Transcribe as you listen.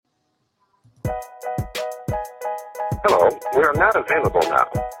Hello, we are not available now.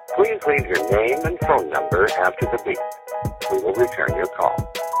 Please leave your name and phone number after the beep. We will return your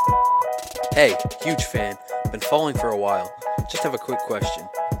call. Hey, huge fan. Been following for a while. Just have a quick question.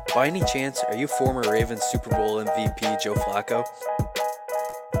 By any chance, are you former Ravens Super Bowl MVP Joe Flacco?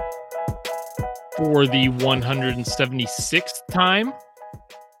 For the 176th time,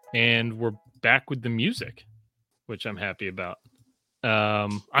 and we're back with the music, which I'm happy about.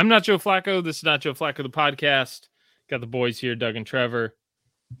 I'm not Joe Flacco. This is not Joe Flacco, the podcast. Got the boys here, Doug and Trevor.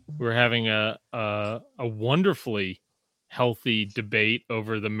 We're having a wonderfully healthy debate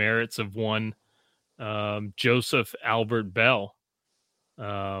over the merits of one Joseph Albert Bell.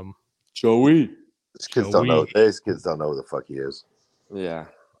 Joey. These kids don't know. These kids don't know who the fuck he is. Yeah.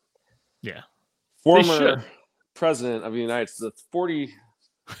 Yeah. Former president of the United States, the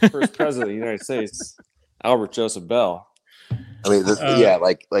 41st president of the United States, Albert Joseph Bell. I mean,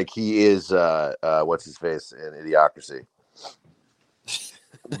 like he is. What's his face in Idiocracy?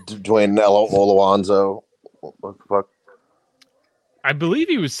 Dwayne Olonzo. What the fuck? I believe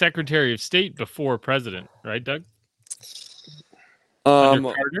he was Secretary of State before president, right, Doug? Under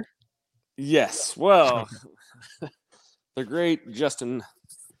Carter? Yes. Well, the great Justin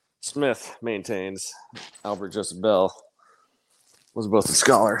Smith maintains Albert Joseph Bell was both a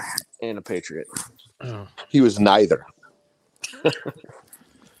scholar and a patriot. Oh. He was neither.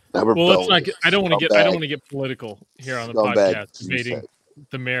 Well, let's not I don't want to get political here on the podcast, debating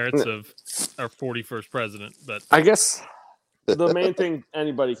the merits of our 41st president. But I guess the main thing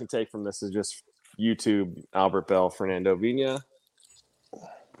anybody can take from this is just YouTube Albert Bell, Fernando Vina,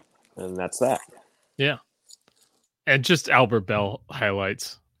 and that's that. Yeah, and just Albert Bell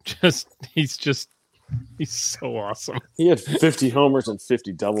highlights. He's so awesome. He had 50 homers and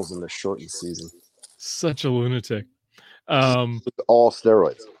 50 doubles in the shortened season. Such a lunatic. All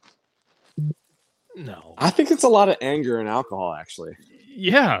steroids. No, I think it's a lot of anger and alcohol, actually.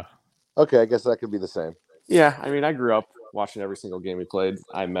 Yeah. Okay, I guess that could be the same. Yeah, I mean, I grew up watching every single game he played.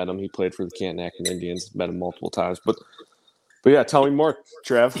 I met him. He played for the Canton Acton Indians. Met him multiple times. But yeah, tell me more,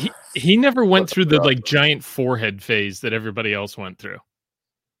 Trev. He never went through the giant forehead phase that everybody else went through.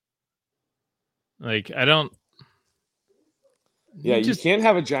 Like, I don't. Yeah, you can't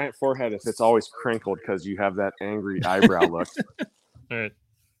have a giant forehead if it's always crinkled because you have that angry eyebrow look.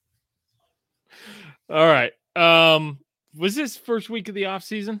 All right. Was this first week of the off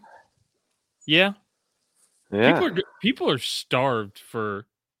season? Yeah. Yeah. People are starved for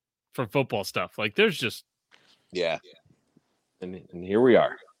football stuff. Like, there's just and here we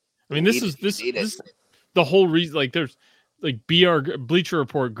are. I mean, this is the whole reason. Like, there's like Bleacher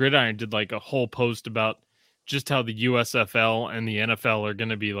Report Gridiron did like a whole post about just how the USFL and the NFL are going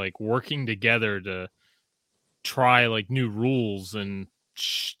to be like working together to try like new rules and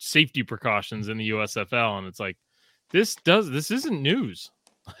safety precautions in the USFL. And it's like, this isn't news.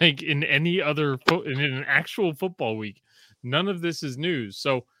 Like in any other, in an actual football week, none of this is news.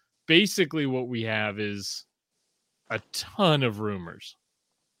 So basically what we have is a ton of rumors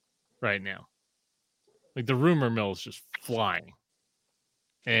right now. Like the rumor mill is just flying.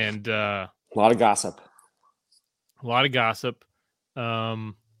 And a lot of gossip.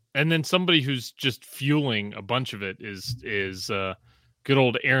 And then somebody who's just fueling a bunch of it is good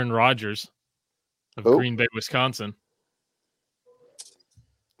old Aaron Rodgers of Green Bay, Wisconsin.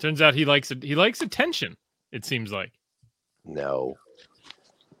 Turns out he likes attention, it seems like. No.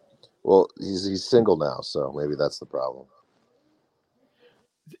 Well, he's single now, so maybe that's the problem.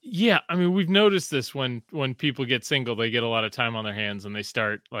 Yeah, I mean, we've noticed this when people get single, they get a lot of time on their hands and they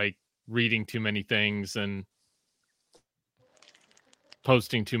start like reading too many things and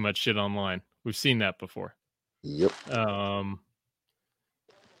posting too much shit online. We've seen that before. Yep.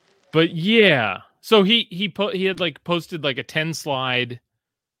 But yeah, so he had like posted like a 10 slide,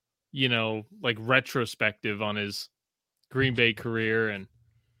 like retrospective on his Green Bay career, and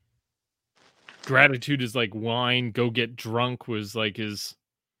gratitude is like wine, go get drunk was like his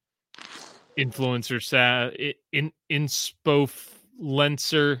influencer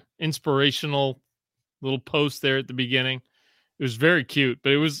inspirational little post there at the beginning. It was very cute,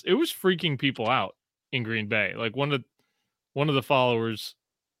 but it was freaking people out in Green Bay. Like one of the followers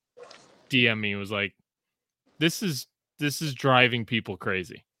DM me was like, this is driving people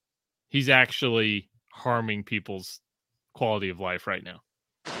crazy. He's actually harming people's quality of life right now.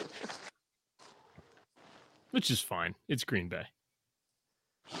 Which is fine. It's Green Bay.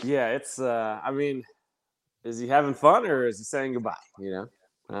 Yeah, it's I mean, is he having fun or is he saying goodbye,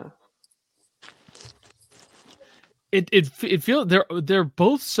 Huh? It feels they're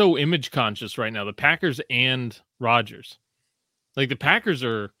both so image conscious right now, the Packers and Rodgers. Like the Packers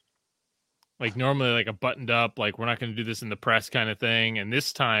are Like normally like a buttoned up, like we're not going to do this in the press kind of thing. And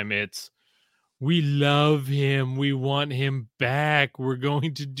this time it's, we love him. We want him back. We're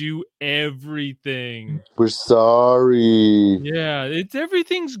going to do everything. We're sorry. Yeah,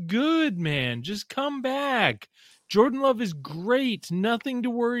 everything's good, man. Just come back. Jordan Love is great. Nothing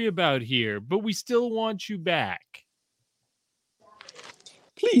to worry about here, but we still want you back.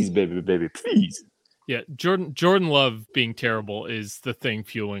 Please, baby, please. Yeah, Jordan Love being terrible is the thing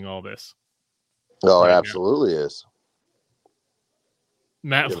fueling all this. Oh, Right it absolutely is.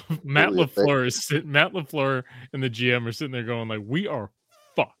 Matt Yeah, Matt LaFleur and the GM are sitting there going like, we are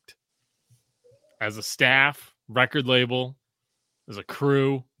fucked. As a staff, record label, as a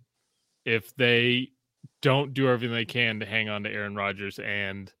crew, if they don't do everything they can to hang on to Aaron Rodgers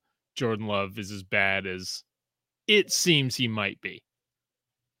and Jordan Love is as bad as it seems he might be.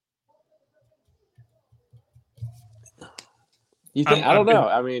 You think? I don't know.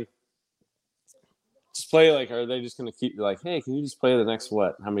 I mean, just play like. Are they just going to keep like? Hey, can you just play the next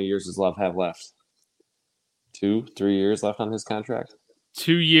what? How many years does Love have left? 2, 3 years left on his contract.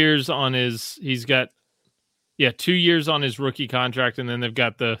 2 years on his. He's got. Yeah, 2 years on his rookie contract, and then they've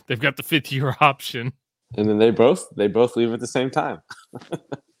got the 5th year option. And then they both leave at the same time.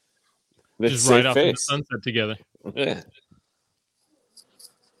 Just right off in the sunset together. Yeah.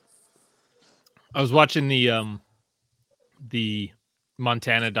 I was watching the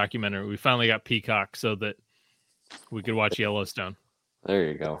Montana documentary. We finally got Peacock so that we could watch Yellowstone. There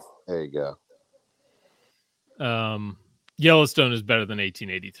you go. There you go. Yellowstone is better than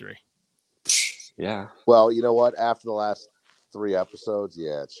 1883. Yeah. Well, you know what? After the last 3 episodes,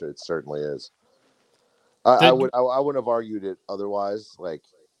 yeah, it certainly is. I wouldn't have argued it otherwise. Like,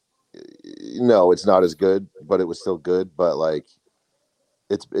 no, it's not as good, but it was still good. But like,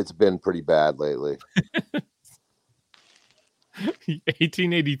 it's been pretty bad lately.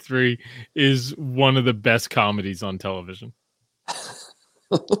 1883 is one of the best comedies on television. I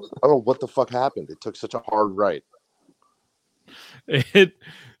don't know what the fuck happened. It took such a hard right. Like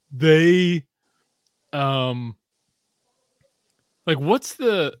what's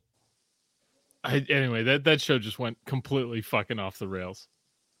the anyway, that show just went completely fucking off the rails.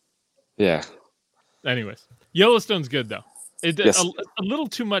 Yeah. Anyways, Yellowstone's good though. Yes. A little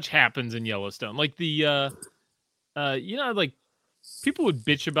too much happens in Yellowstone. Like the like people would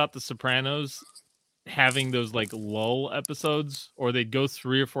bitch about The Sopranos having those like lull episodes, or they'd go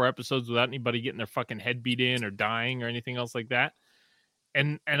 3 or 4 episodes without anybody getting their fucking head beat in or dying or anything else like that.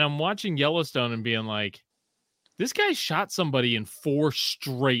 And I'm watching Yellowstone and being like, this guy shot somebody in 4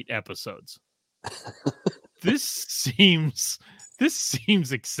 straight episodes. This seems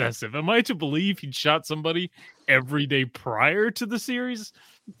excessive. Am I to believe he'd shot somebody every day prior to the series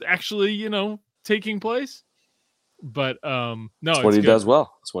actually, taking place? But no, that's what he does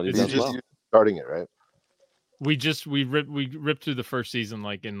well. That's what he does well. Starting it, right? We ripped through the first season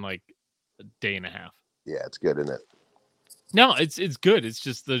like in like a day and a half. Yeah, it's good, isn't it? No, it's good. It's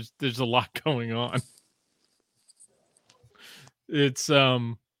just there's a lot going on. It's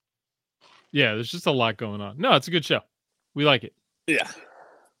there's just a lot going on. No, it's a good show. We like it. Yeah.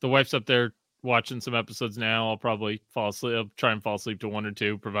 The wife's up there watching some episodes now. I'll probably fall asleep. I'll try and fall asleep to 1 or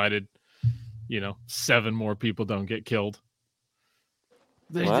 2, provided 7 more people don't get killed.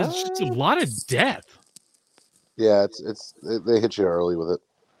 There's just a lot of death. Yeah, they hit you early with it.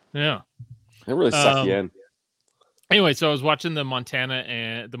 Yeah. They really suck you in. Anyway, so I was watching the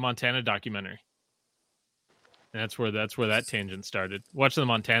Montana documentary. And that's where that tangent started. Watching the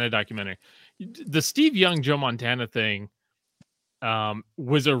Montana documentary. The Steve Young, Joe Montana thing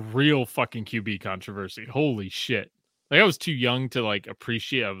was a real fucking QB controversy. Holy shit. Like I was too young to like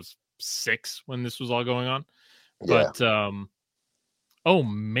appreciate. I was 6 when this was all going on. But oh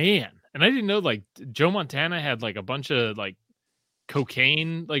man. And I didn't know like Joe Montana had like a bunch of like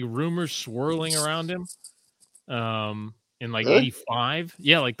cocaine like rumors swirling around him. In like 85.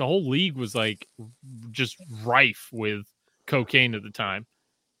 Yeah, like the whole league was like just rife with cocaine at the time.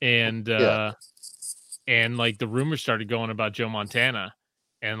 And and like the rumors started going about Joe Montana,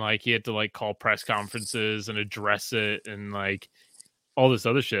 and like he had to like call press conferences and address it and like all this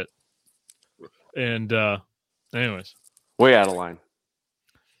other shit. And anyways, way out of line.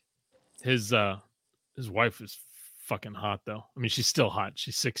 His wife is fucking hot though. I mean, she's still hot.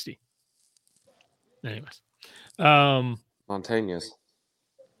 She's 60. Anyways. Montañez.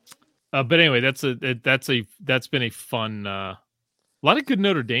 But anyway, that's been a fun a lot of good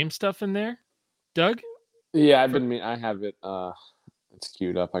Notre Dame stuff in there. Doug? Yeah, I have it it's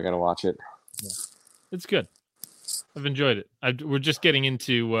queued up. I gotta watch it. Yeah. It's good. I've enjoyed it. We're just getting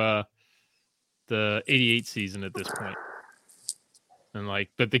into the 88 season at this point. And like,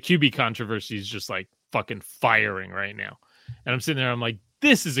 but the QB controversy is just like fucking firing right now. And I'm sitting there, I'm like,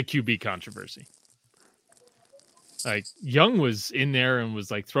 this is a QB controversy. Like Young was in there and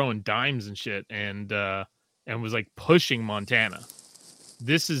was like throwing dimes and shit and was like pushing Montana.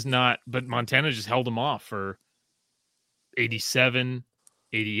 This is not, but Montana just held him off for 87,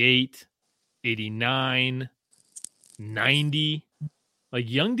 88, 89, 90. Like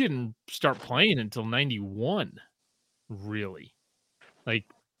Young didn't start playing until 91, really. Like,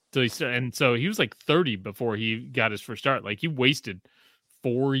 so he was like 30 before he got his first start. Like he wasted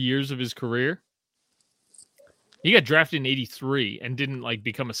 4 years of his career. He got drafted in 83 and didn't like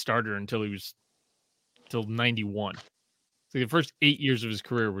become a starter until 91. So the first 8 years of his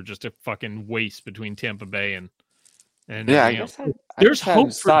career were just a fucking waste between Tampa Bay and yeah. I guess there's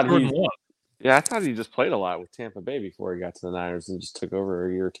hope for Jordan Love. Yeah, I thought he just played a lot with Tampa Bay before he got to the Niners and just took over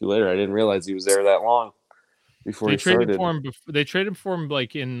a year or two later. I didn't realize he was there that long before he started. They traded for him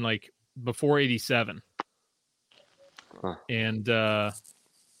like in like before 87. Huh. And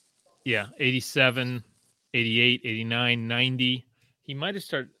 87, 88, 89, 90. He might have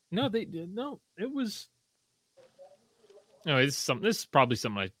started. It was. No, this is probably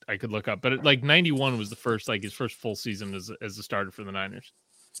something I could look up. But like 91 was the first, like his first full season as a starter for the Niners.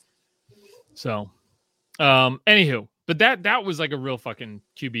 So, anywho, but that was like a real fucking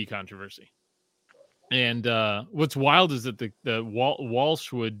QB controversy. And what's wild is that the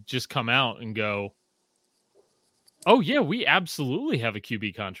Walsh would just come out and go, "Oh yeah, we absolutely have a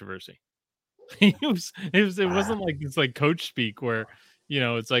QB controversy." It wasn't like it's like coach speak where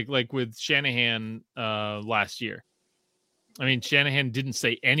it's like with Shanahan last year. I mean, Shanahan didn't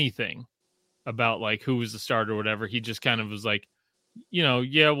say anything about like who was the starter or whatever. He just kind of was like,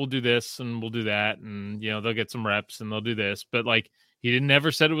 yeah, we'll do this and we'll do that. And, they'll get some reps and they'll do this. But like, he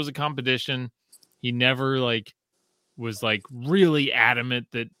never said it was a competition. He never like was like really adamant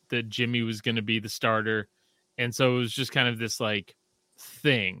that Jimmy was going to be the starter. And so it was just kind of this like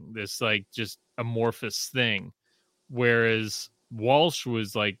thing, this like just amorphous thing. Whereas Walsh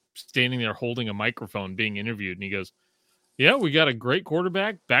was like standing there holding a microphone being interviewed. And he goes, yeah, we got a great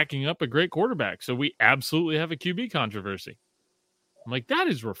quarterback backing up a great quarterback. So we absolutely have a QB controversy. I'm like, that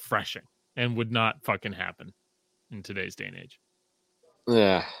is refreshing and would not fucking happen in today's day and age.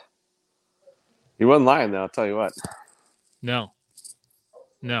 Yeah. He wasn't lying, though, I'll tell you what. No.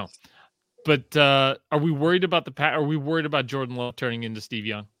 But are we worried about are we worried about Jordan Love turning into Steve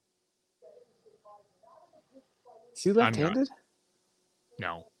Young? Is he left-handed?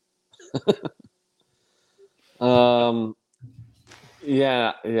 No.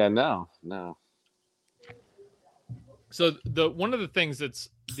 Yeah, no. So one of the things that's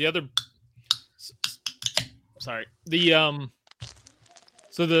the other,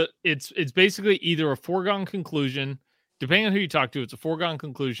 it's basically either a foregone conclusion, depending on who you talk to, it's a foregone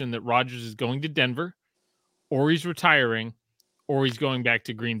conclusion that Rodgers is going to Denver, or he's retiring, or he's going back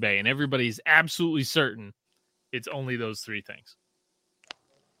to Green Bay, and everybody's absolutely certain it's only those three things.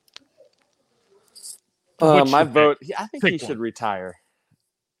 My vote, I think he should retire.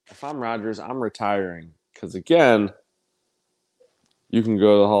 If I'm Rodgers, I'm retiring. Because, again, you can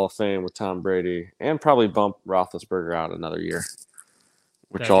go to the Hall of Fame with Tom Brady and probably bump Roethlisberger out another year,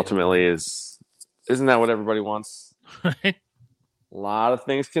 which ultimately isn't that what everybody wants? Right. A lot of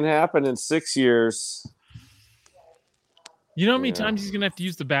things can happen in 6 years. You know how many times he's going to have to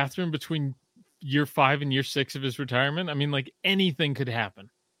use the bathroom between year 5 and year 6 of his retirement? I mean, like anything could happen.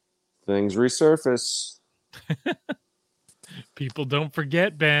 Things resurface. People don't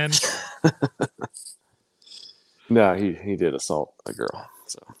forget, Ben. No, he did assault a girl.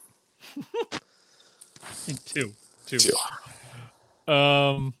 So two.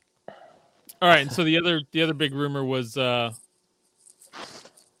 All right. And so the other big rumor was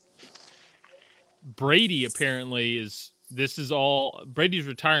Brady apparently Brady's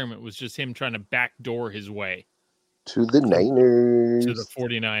retirement was just him trying to backdoor his way to the Niners, to the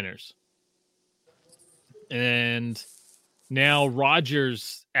 49ers. And now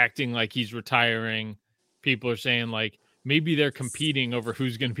Rodgers acting like he's retiring. People are saying like maybe they're competing over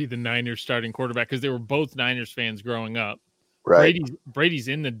who's going to be the Niners starting quarterback because they were both Niners fans growing up. Right. Brady's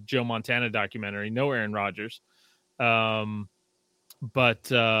in the Joe Montana documentary. No Aaron Rodgers. But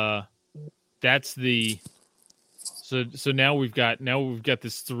that's the so now we've got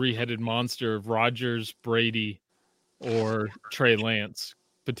this three-headed monster of Rodgers, Brady, or Trey Lance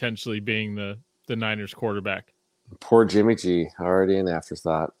potentially being the Niners quarterback. Poor Jimmy G, already an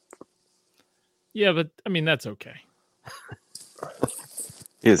afterthought. Yeah, but I mean that's okay.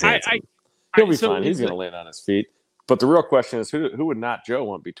 He's handsome. He'll be fine. He's going to land on his feet. But the real question is, who would not Joe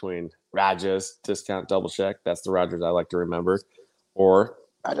want between Rodgers, discount double check? That's the Rodgers I like to remember. Or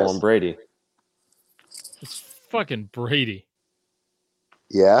Tom Brady. It's fucking Brady.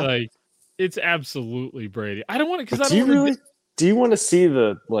 Yeah. Like, it's absolutely Brady. I don't want to, because do you want to see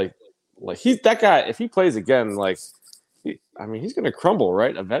the, like he's that guy, if he plays again, he's going to crumble,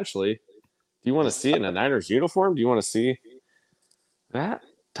 right? Eventually. Do you want to see it in a Niners uniform? Do you want to see that?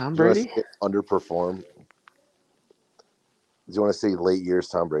 Tom Brady? Underperform. Do you want to see late years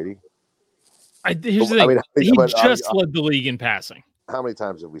Tom Brady? Here's the thing. He just led the league in passing. How many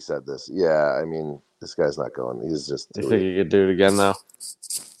times have we said this? Yeah, I mean, this guy's not going. He's just. You think he could do it again, though?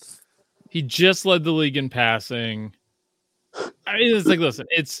 He just led the league in passing. I mean, it's like, listen,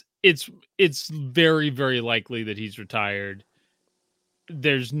 it's very, very likely that he's retired.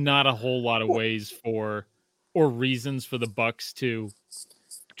 There's not a whole lot of ways or reasons for the Bucs to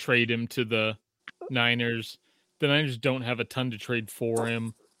trade him to the Niners. The Niners don't have a ton to trade for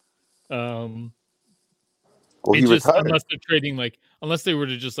him. He retired. Unless they're trading, unless they were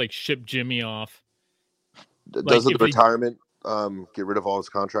to just ship Jimmy off. Doesn't the retirement get rid of all his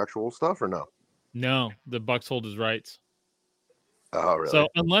contractual stuff or no? No, the Bucs hold his rights. Oh, really? So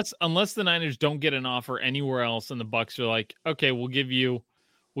unless the Niners don't get an offer anywhere else, and the Bucs are like, okay, we'll give you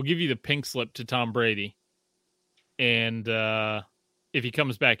the pink slip to Tom Brady, and if he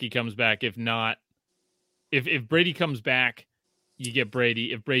comes back, he comes back. If not, if Brady comes back, you get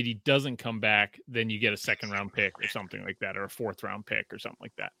Brady. If Brady doesn't come back, then you get a 2nd-round pick or something like that, or a 4th-round pick or something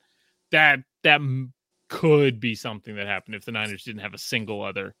like that. That could be something that happened if the Niners didn't have a single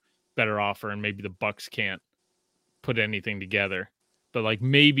other better offer, and maybe the Bucs can't put anything together. But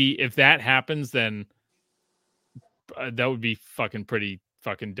maybe if that happens, then that would be pretty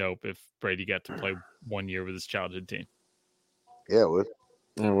fucking dope if Brady got to play 1 year with his childhood team. Yeah, it would.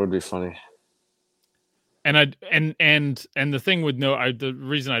 It would be funny. And the thing with the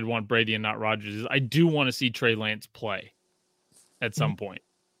reason I'd want Brady and not Rodgers is I do want to see Trey Lance play at some point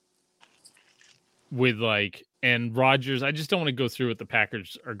with and Rodgers. I just don't want to go through what the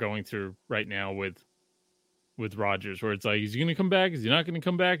Packers are going through right now with Rodgers, where it's is he going to come back? Is he not going to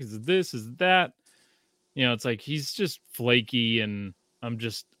come back? Is it this? Is it that? It's he's just flaky, and I'm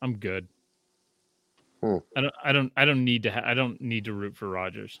good. I don't need to root for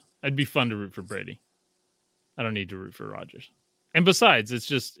Rodgers. It'd be fun to root for Brady. I don't need to root for Rodgers. And besides, it's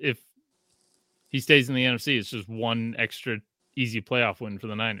just if he stays in the NFC, it's just one extra easy playoff win for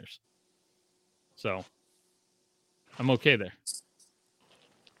the Niners. So I'm okay there.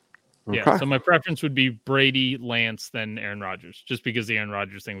 Okay. Yeah, so my preference would be Brady, Lance, then Aaron Rodgers, just because the Aaron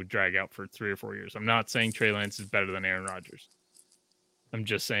Rodgers thing would drag out for 3 or 4 years. I'm not saying Trey Lance is better than Aaron Rodgers. I'm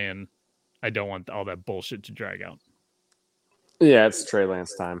just saying I don't want all that bullshit to drag out. Yeah, it's Trey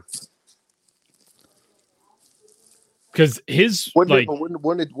Lance time. Because his wouldn't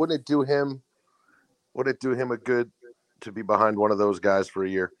it do him a good to be behind one of those guys for a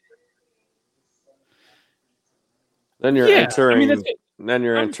year? Then you're entering. Then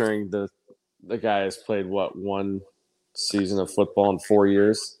you're entering the guy has played one season of football in 4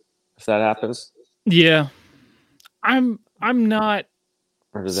 years. If that happens, yeah, I'm not.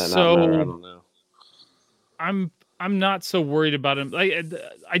 Or does that not matter? I don't know. I'm not so worried about him.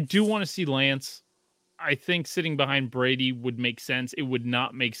 I do want to see Lance. I think sitting behind Brady would make sense. It would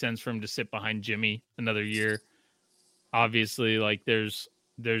not make sense for him to sit behind Jimmy another year. Obviously,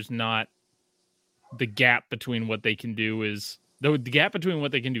 there's not the gap between what they can do is. The gap between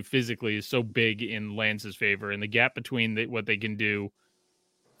what they can do physically is so big in Lance's favor, and the gap between what they can do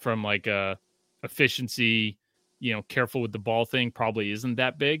from a efficiency, careful with the ball thing probably isn't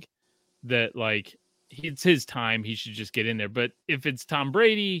that big. That it's his time, he should just get in there. But if it's Tom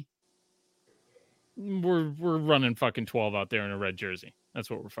Brady, we're running fucking 12 out there in a red jersey. That's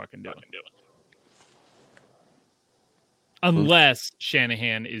what we're fucking doing. Unless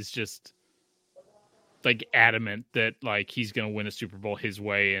Shanahan is just adamant that he's going to win a Super Bowl his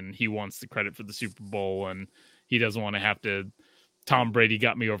way and he wants the credit for the Super Bowl and he doesn't want to have to Tom Brady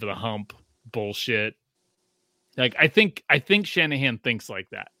got me over the hump bullshit. I think Shanahan thinks like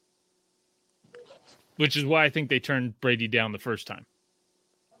that, which is why I think they turned Brady down the first time.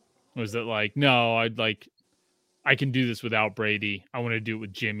 Was that no, I can do this without Brady. I want to do it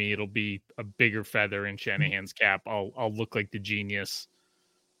with Jimmy. It'll be a bigger feather in Shanahan's cap. I'll look like the genius.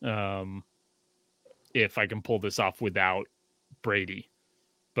 If I can pull this off without Brady.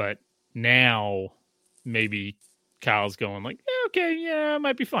 But now maybe Kyle's going okay, it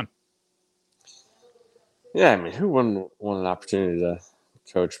might be fun. Yeah, I mean, who wouldn't want an opportunity to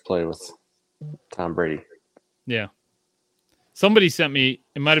play with Tom Brady? Yeah. Somebody sent me,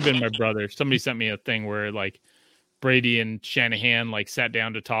 it might have been my brother, somebody sent me a thing where Brady and Shanahan sat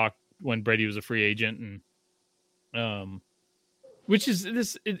down to talk when Brady was a free agent, and Which is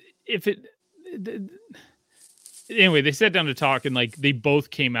this? Anyway, they sat down to talk, and like they both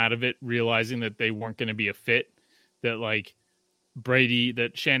came out of it realizing that they weren't going to be a fit. That like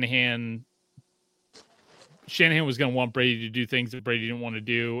that Shanahan was going to want Brady to do things that Brady didn't want to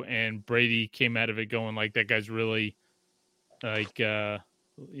do, and Brady came out of it going like, that guy's really like either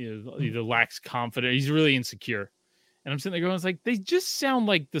lacks confidence. He's really insecure. And I'm sitting there going, it's like, they just sound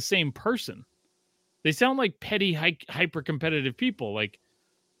like the same person. They sound like petty, hyper competitive people. Like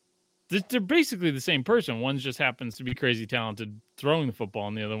they're basically the same person. One just happens to be crazy talented throwing the football,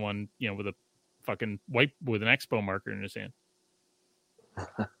 and the other one, with a fucking with an expo marker in his hand.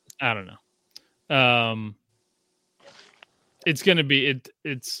 I don't know. It's gonna be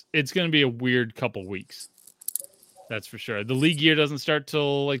it's gonna be a weird couple weeks. That's for sure. The league year doesn't start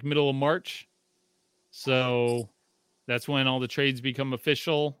till like middle of March, so that's when all the trades become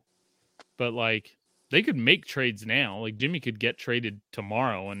official. But like they could make trades now. Like Jimmy could get traded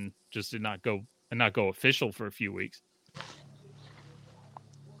tomorrow and just not go official for a few weeks.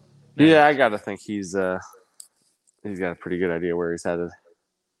 Yeah, I gotta think he's got a pretty good idea where he's headed.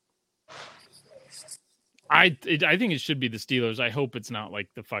 I think it should be the Steelers. I hope it's not like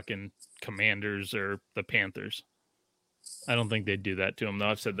the fucking Commanders or the Panthers. I don't think they'd do that to him, though.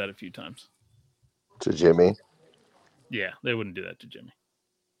 I've said that a few times. To Jimmy? Yeah, they wouldn't do that to Jimmy.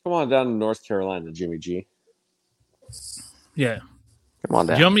 Come on down to North Carolina, Jimmy G. Yeah. Come on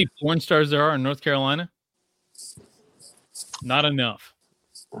down. Do you know how many porn stars there are in North Carolina? Not enough.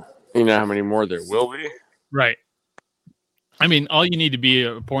 You know how many more there will be? Right. I mean, all you need to be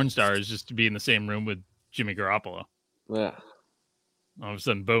a porn star is just to be in the same room with Jimmy Garoppolo. Yeah. All of a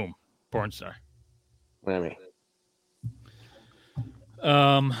sudden, boom, porn star. Whammy.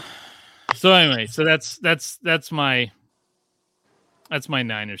 So anyway, so that's my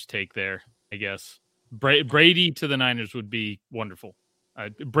Niners take there, I guess. Brady to the Niners would be wonderful.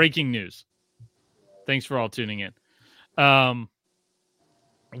 Breaking news. Thanks for all tuning in.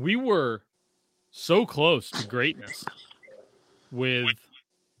 We were so close to greatness with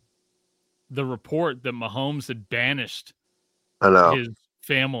the report that Mahomes had banished his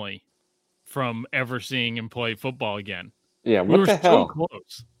family from ever seeing him play football again. Yeah, what the hell? So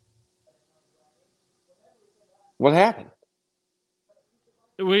close. What happened?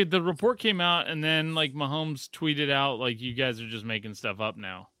 The report came out, and then like Mahomes tweeted out, like, you guys are just making stuff up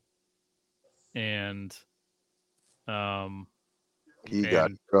now. And and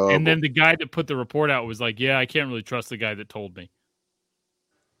then the guy that put the report out was like, yeah, I can't really trust the guy that told me.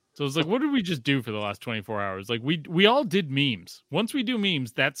 So it's like, what did we just do for the last 24 hours? Like we all did memes. Once we do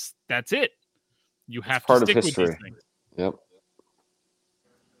memes, that's it. You have to stick with these things. Yep.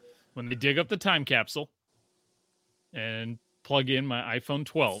 When they dig up the time capsule and plug in my iPhone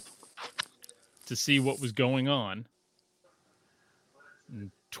 12 to see what was going on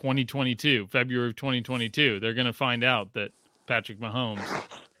in 2022, February of 2022, they're going to find out that Patrick Mahomes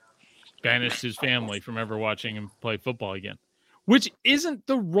banished his family from ever watching him play football again. Which isn't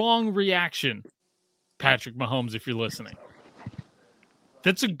the wrong reaction, Patrick Mahomes, if you're listening.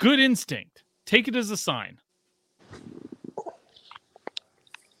 That's a good instinct. Take it as a sign.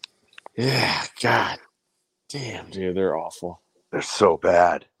 Yeah, God. Damn, dude, they're awful. They're so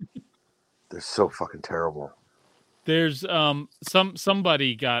bad. They're so fucking terrible. There's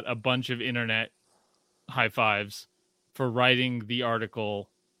somebody got a bunch of internet high fives for writing the article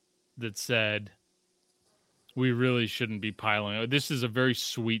that said, we really shouldn't be piling. This is a very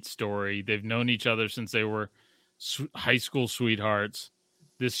sweet story. They've known each other since they were high school sweethearts.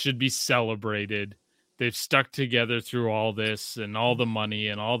 This should be celebrated. They've stuck together through all this and all the money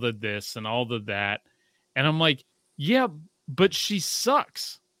and all the this and all the that. And I'm like, yeah, but she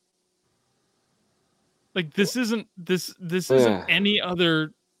sucks. Like this isn't any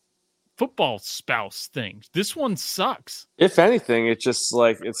other football spouse thing. This one sucks. If anything, it's just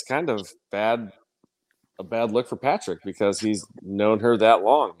like it's kind of a bad look for Patrick because he's known her that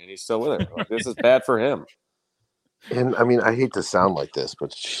long and he's still with her. Like, this is bad for him. And I mean, I hate to sound like this,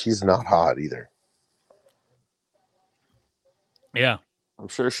 but she's not hot either. Yeah, I'm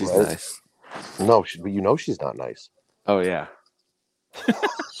sure she's nice. No, but she's not nice. Oh yeah.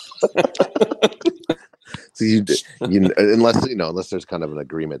 So unless there's kind of an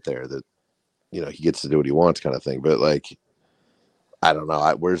agreement there that he gets to do what he wants, kind of thing. But like, I don't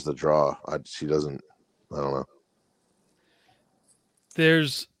know. Where's the draw? She doesn't. I don't know.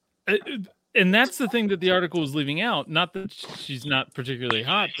 There's, and that's the thing that the article was leaving out. Not that she's not particularly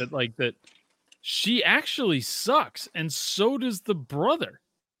hot, but like that she actually sucks, and so does the brother.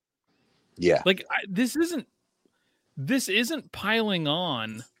 Yeah. Like this isn't piling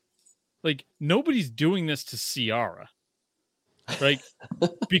on. Like nobody's doing this to Ciara. Right?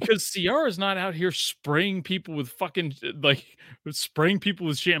 Because Ciara's not out here spraying people with fucking spraying people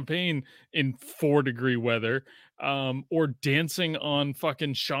with champagne in 4-degree weather, or dancing on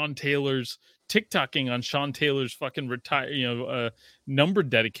fucking Sean Taylor's TikToking on Sean Taylor's fucking number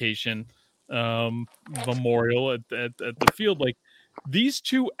dedication memorial at the field. Like, these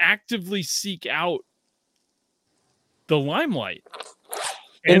two actively seek out the limelight,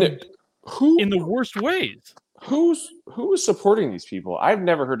 and who in the worst ways. Who is supporting these people? I've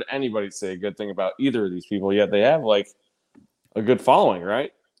never heard anybody say a good thing about either of these people, yet they have like a good following,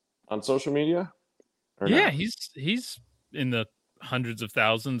 right? On social media? Yeah, no? He's in the hundreds of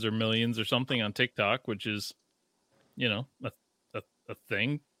thousands or millions or something on TikTok, which is, a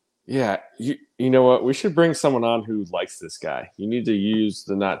thing. Yeah, you know what? We should bring someone on who likes this guy. You need to use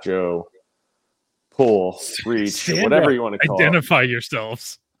the Not Joe pull, reach, whatever you want to call it. Identify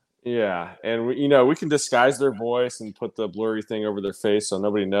yourselves. Yeah, and we can disguise their voice and put the blurry thing over their face so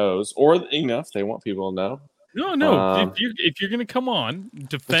nobody knows, or if they want people to know. No. If you're gonna come on,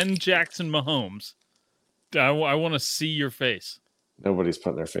 defend Jackson Mahomes, I want to see your face. Nobody's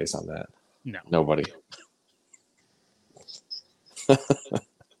putting their face on that. No, nobody.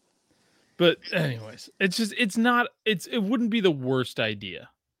 But anyways, it wouldn't be the worst idea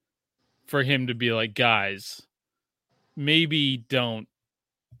for him to be like, guys, maybe don't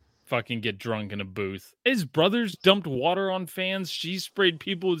fucking get drunk in a booth. His brothers dumped water on fans. She sprayed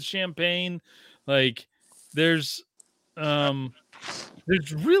people with champagne. Like, there's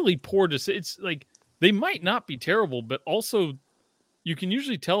really poor it's like, they might not be terrible, but also you can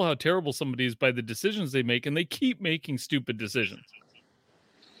usually tell how terrible somebody is by the decisions they make, and they keep making stupid decisions.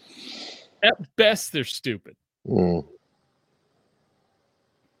 At best, they're stupid.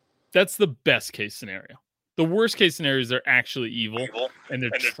 That's the best case scenario. The worst case scenario is they're actually evil and they're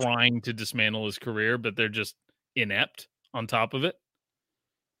trying to dismantle his career, but they're just inept on top of it.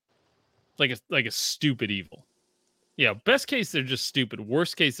 Like a stupid evil. Yeah, best case they're just stupid.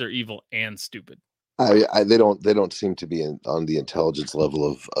 Worst case they're evil and stupid. They don't seem to be on the intelligence level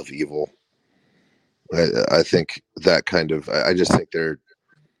of evil. I think that kind of. I just think they're.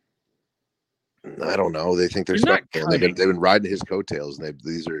 I don't know. They think they're special. They've been riding his coattails, and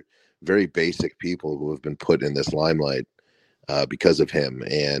these are very basic people who have been put in this limelight because of him,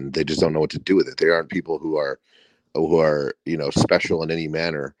 and they just don't know what to do with it. They aren't people who are special in any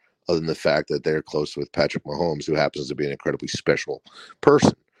manner, other than the fact that they're close with Patrick Mahomes, who happens to be an incredibly special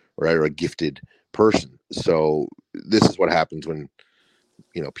person, right, or a gifted person. So this is what happens when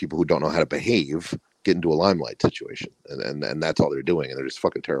people who don't know how to behave get into a limelight situation, and that's all they're doing, and they're just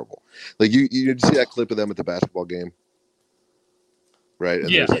fucking terrible. Like you see that clip of them at the basketball game. Right,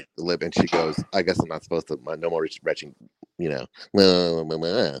 and there's like the lip, and she goes, "I guess I'm not supposed to. No more retching,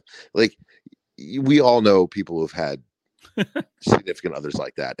 Like, we all know people who've had significant others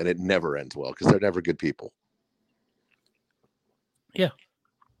like that, and it never ends well because they're never good people. Yeah,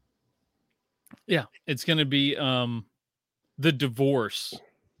 it's going to be the divorce,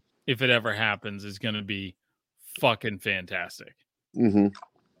 if it ever happens, is going to be fucking fantastic. Mm-hmm.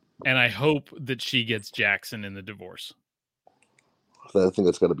 And I hope that she gets Jackson in the divorce. I think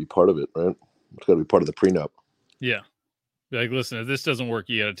that's got to be part of it, right? It's got to be part of the prenup. Yeah. Be like, listen, if this doesn't work,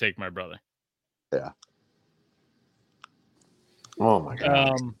 you got to take my brother. Yeah. Oh my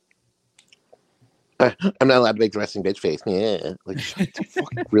God. I'm not allowed to make the resting bitch face. Yeah. Like,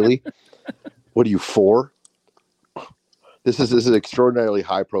 really? What are you for? This is an extraordinarily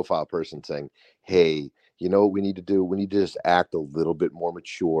high profile person saying, hey, you know what we need to do? We need to just act a little bit more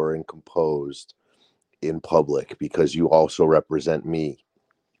mature and composed in public because you also represent me.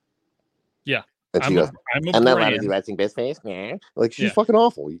 Yeah. And she goes, I'm not allowed to do resting bitch face. Yeah. Like, she's fucking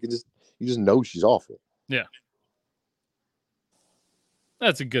awful. You just know she's awful. Yeah.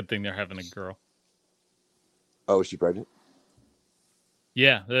 That's a good thing they're having a girl. Oh, is she pregnant?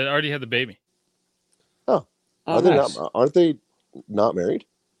 Yeah, they already had the baby. Oh, aren't they not married?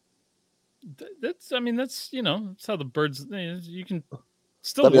 That's that's how the birds. You can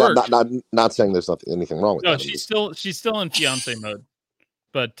still work. Not saying there's anything wrong with that. No, she's still in fiance mode,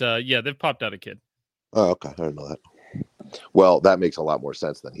 but they've popped out a kid. Oh, okay, I didn't know that. Well, that makes a lot more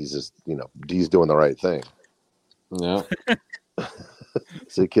sense then. He's just he's doing the right thing. Yeah.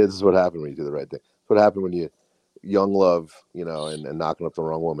 See, kids, is what happened when you do the right thing. It's what happened when you young love, and knocking up the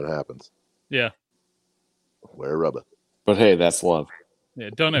wrong woman happens. Yeah. Wear rubber. But hey, that's love. Yeah,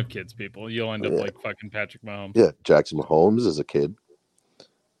 don't have kids, people. You'll end up like fucking Patrick Mahomes. Yeah, Jackson Mahomes is a kid.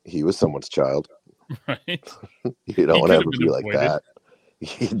 He was someone's child. Right. You don't want to ever be like that.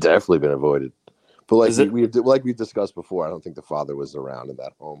 He'd definitely been avoided. But like we discussed before, I don't think the father was around in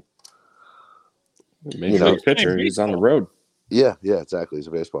that home. Maybe a picture. He's on the road. Yeah, exactly. He's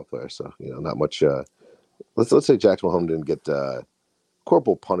a baseball player, so not much. Let's say Jackson Mahomes didn't get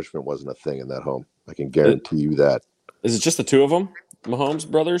corporal punishment wasn't a thing in that home. I can guarantee you that. Is it just the two of them, Mahomes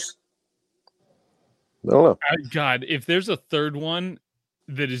brothers? I don't know. God, if there's a third one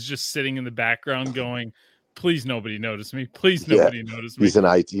that is just sitting in the background going, "Please, nobody notice me. Please, nobody notice me." He's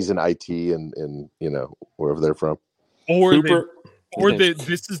in IT, and wherever they're from. Or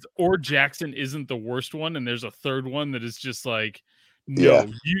Jackson isn't the worst one, and there's a third one that is just like,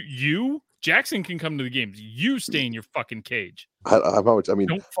 no, you Jackson can come to the games. You stay in your fucking cage.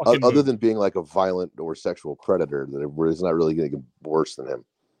 Other than being like a violent or sexual predator, that is not really going to get worse than him.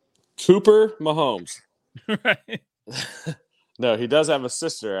 Cooper Mahomes. Right. No, he does have a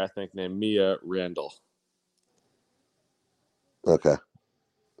sister, I think, named Mia Randall. Okay.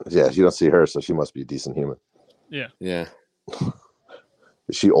 Yeah, you don't see her, so she must be a decent human. Yeah. Yeah.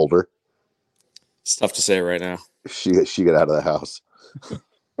 Is she older? It's tough to say right now. She got out of the house.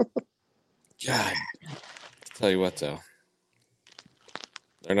 God. Tell you what, though.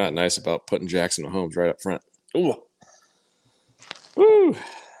 They're not nice about putting Jackson Mahomes right up front. Ooh. Woo.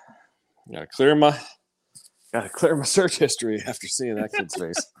 Gotta clear my search history after seeing that kid's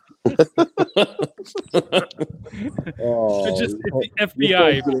face. Just if the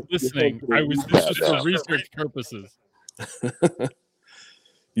FBI listening, this was for research purposes.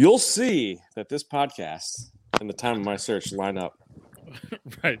 You'll see that this podcast and the time of my search line up.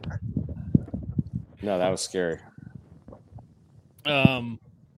 Right. No, that was scary.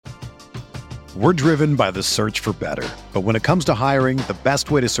 We're driven by the search for better. But when it comes to hiring, the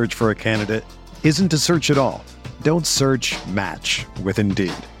best way to search for a candidate isn't to search at all. Don't search, match with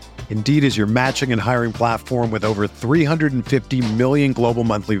Indeed. Indeed is your matching and hiring platform with over 350 million global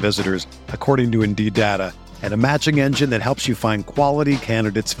monthly visitors, according to Indeed data, and a matching engine that helps you find quality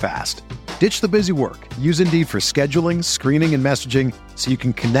candidates fast. Ditch the busy work. Use Indeed for scheduling, screening, and messaging so you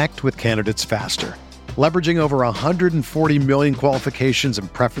can connect with candidates faster. Leveraging over 140 million qualifications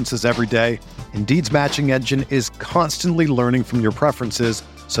and preferences every day, Indeed's matching engine is constantly learning from your preferences,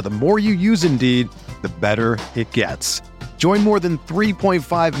 so the more you use Indeed, the better it gets. Join more than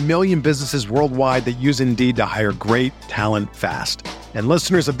 3.5 million businesses worldwide that use Indeed to hire great talent fast. And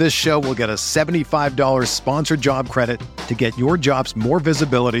listeners of this show will get a $75 sponsored job credit to get your jobs more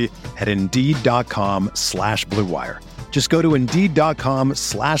visibility at Indeed.com/Blue Wire. Just go to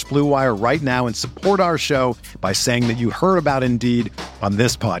Indeed.com/Blue Wire right now and support our show by saying that you heard about Indeed on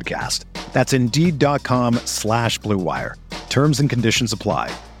this podcast. That's Indeed.com/Blue Wire. Terms and conditions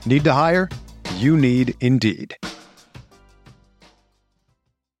apply. Need to hire? You need Indeed.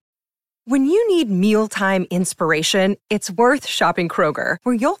 When you need mealtime inspiration, it's worth shopping Kroger,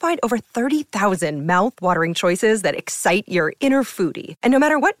 where you'll find over 30,000 mouth-watering choices that excite your inner foodie. And no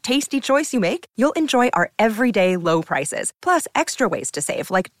matter what tasty choice you make, you'll enjoy our everyday low prices, plus extra ways to save,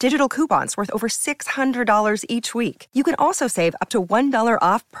 like digital coupons worth over $600 each week. You can also save up to $1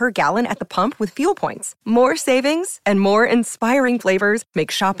 off per gallon at the pump with fuel points. More savings and more inspiring flavors make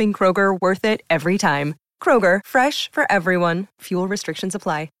shopping Kroger worth it every time. Kroger, fresh for everyone. Fuel restrictions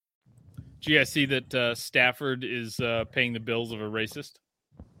apply. Do you guys see that Stafford is paying the bills of a racist?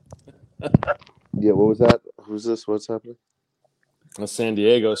 Yeah, what was that? Who's this? What's happening? A San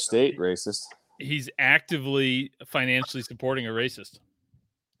Diego State racist. He's actively financially supporting a racist.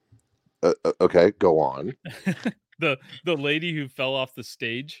 Okay, go on. the lady who fell off the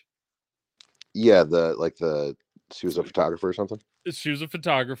stage. Yeah, she was a photographer or something. She was a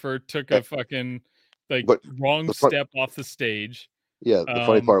photographer. Took a fucking wrong step off the stage. Yeah, the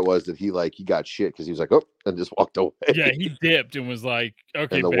funny part was that he got shit because he was like, oh, and just walked away. Yeah, he dipped and was like,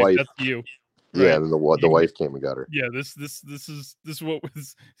 okay, and the babe, wife, that's you. Right? Yeah, and then the wife came and got her. Yeah, this is what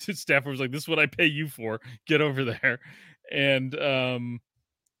was Stafford was like, this is what I pay you for. Get over there. And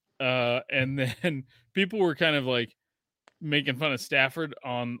then people were kind of like making fun of Stafford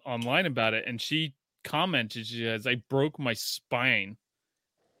online about it, and she commented, she says, I broke my spine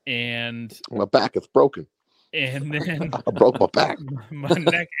and my back is broken. And then I broke my back, my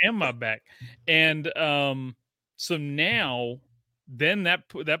neck and my back. And so now then that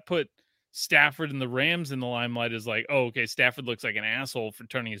put Stafford and the Rams in the limelight as like, oh, okay, Stafford looks like an asshole for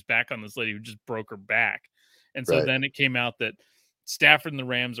turning his back on this lady who just broke her back. And so then it came out that Stafford and the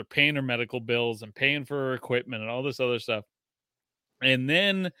Rams are paying her medical bills and paying for her equipment and all this other stuff. And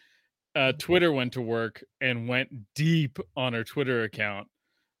then Twitter went to work and went deep on her Twitter account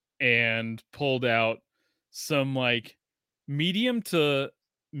and pulled out some medium to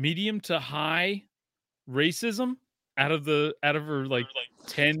high racism out of her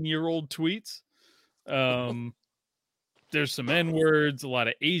 10-year-old tweets. There's some N-words, a lot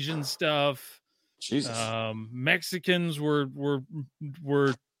of Asian stuff, Jesus. Mexicans were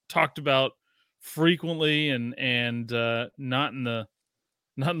talked about frequently and not in the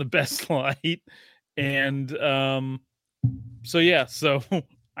best light. And so yeah, so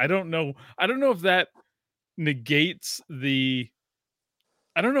I don't know if that negates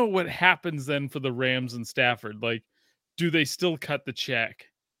I don't know what happens then for the Rams and Stafford. Like, do they still cut the check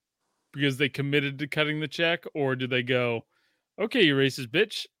because they committed to cutting the check, or do they go, okay, you racist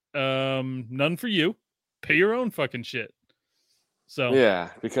bitch, none for you, pay your own fucking shit? So yeah,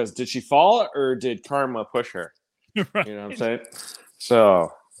 because did she fall or did karma push her? Right. You know what I'm saying?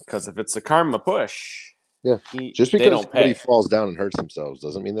 So, because if it's a karma push, yeah, just because somebody falls down and hurts themselves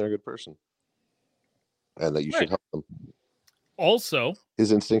doesn't mean they're a good person, and that you should help them. Also,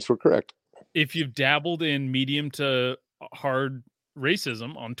 his instincts were correct. If you've dabbled in medium to hard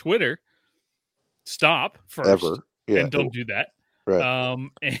racism on Twitter, stop first and don't do that. Right.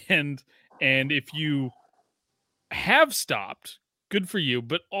 And if you have stopped, good for you.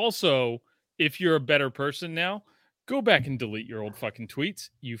 But also, if you're a better person now, go back and delete your old fucking tweets,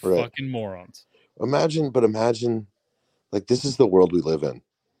 you fucking morons. Imagine, like, this is the world we live in,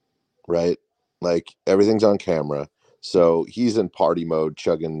 right? Like, everything's on camera. So he's in party mode,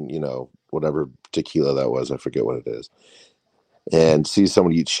 chugging, whatever tequila that was. I forget what it is. And sees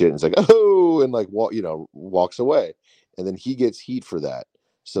someone eat shit and it's like, oh, and like, walks away. And then he gets heat for that.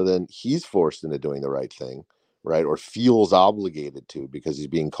 So then he's forced into doing the right thing, right? Or feels obligated to because he's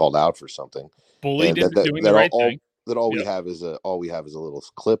being called out for something. Bullied into doing the right thing. That all we have is a little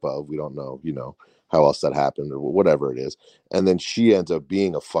clip of. We don't know, how else that happened or whatever it is. And then she ends up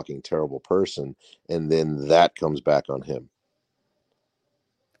being a fucking terrible person, and then that comes back on him.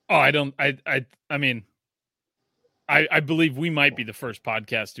 Oh, I mean, I believe we might be the first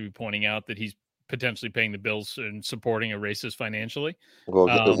podcast to be pointing out that he's potentially paying the bills and supporting a racist financially. Well,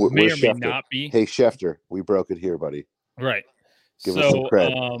 may or may not be. Hey, Schefter, we broke it here, buddy. Right. Give us some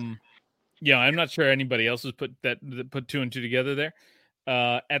credit. Yeah, I'm not sure anybody else has put two and two together there.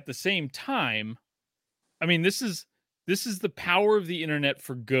 At the same time, I mean, this is the power of the internet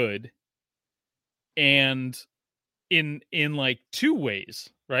for good, and in like two ways,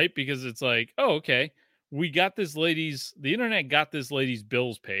 right? Because it's like, oh, okay, the internet got this lady's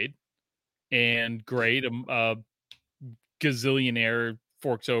bills paid, and great, a gazillionaire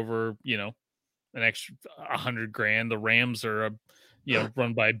forks over, an extra $100,000. The Rams are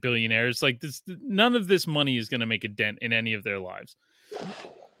run by billionaires. Like this, none of this money is going to make a dent in any of their lives.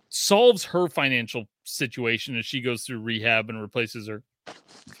 Solves her financial situation as she goes through rehab and replaces her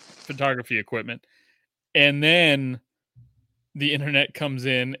photography equipment. And then the internet comes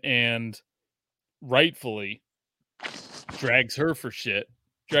in and rightfully drags her shit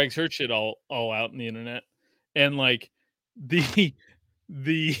all out in the internet. And like the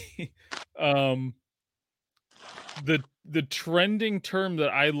trending term that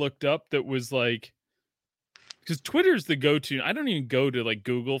I looked up that was like, because Twitter's the go-to. I don't even go to like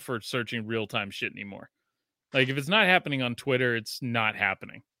Google for searching real-time shit anymore. Like if it's not happening on Twitter, it's not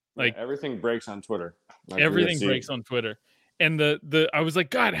happening. Like everything breaks on Twitter. Like everything breaks on Twitter. And I was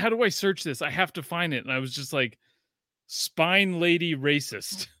like, God, how do I search this? I have to find it. And I was just like, spine lady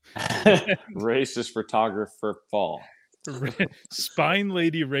racist. Racist photographer fall. Spine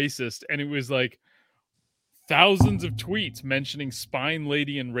lady racist. And it was like thousands of tweets mentioning spine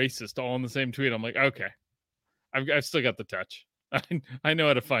lady and racist all in the same tweet. I'm like, okay, I've still got the touch. I know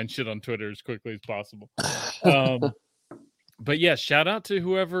how to find shit on Twitter as quickly as possible. But yeah, shout out to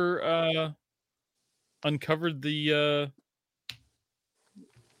whoever uncovered the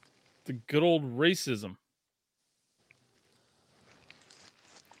good old racism.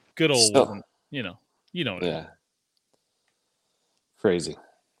 Good old, you know what I mean. Crazy.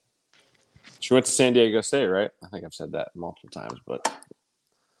 She went to San Diego State, right? I think I've said that multiple times, but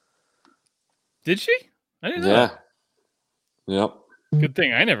did she? I didn't know. Yeah. Yep. Good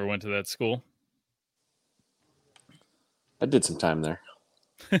thing I never went to that school. I did some time there.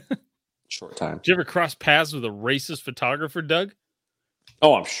 Short time. Did you ever cross paths with a racist photographer, Doug?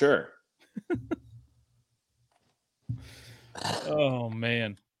 Oh, I'm sure. Oh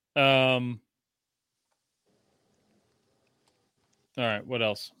man. All right, what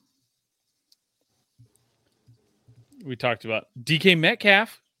else? We talked about DK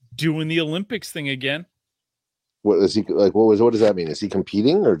Metcalf doing the Olympics thing again. What is he like? What does that mean? Is he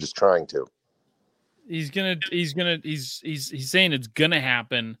competing or just trying to? He's saying it's gonna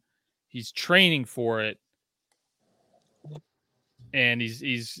happen. He's training for it. And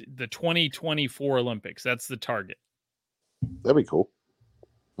he's the 2024 Olympics. That's the target. That'd be cool.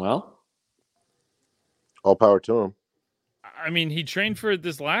 Well, all power to him. I mean, he trained for it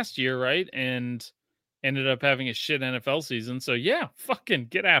this last year, right? And ended up having a shit NFL season. So yeah, fucking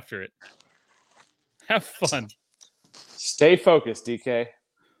get after it. Have fun. Stay focused, DK.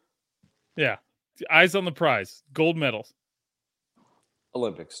 Yeah. Eyes on the prize. Gold medals.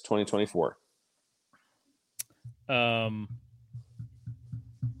 Olympics 2024. I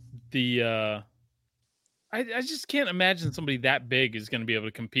just can't imagine somebody that big is going to be able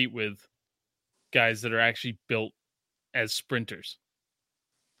to compete with guys that are actually built as sprinters.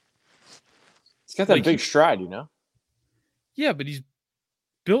 He's got that big stride, you know? Yeah, but he's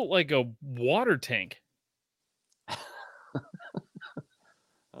built like a water tank. I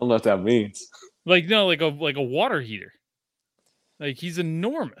don't know what that means. Like a water heater. Like he's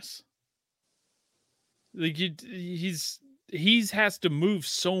enormous. Like he's has to move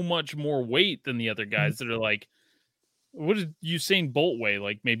so much more weight than the other guys that are like, what did Usain Bolt weigh?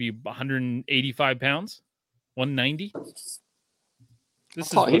 Like maybe 185 pounds, 190. He was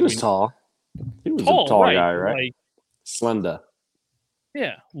tall. He was tall, a tall right, guy, right? Like, slender.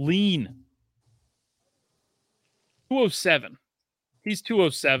 Yeah, lean. 207. He's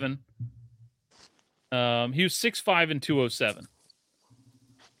 207. He was 6'5" and 207.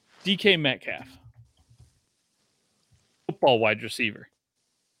 DK Metcalf. Football wide receiver.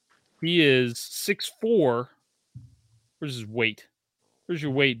 He is 6'4". Where's his weight? Where's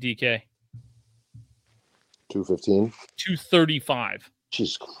your weight, DK? 215. 235.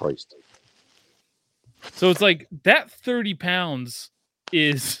 Jesus Christ. So it's like that 30 pounds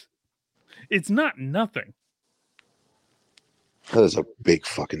it's not nothing. That is a big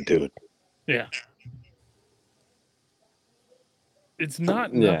fucking dude. Yeah. It's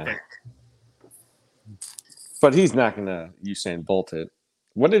not nothing. But he's not going to Usain Bolt it.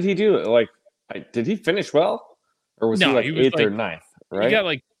 What did he do? Like, did he finish well? Or was he like 8th or 9th? Right? He got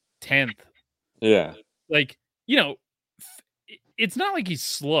like 10th. Yeah. Like, you know, it's not like he's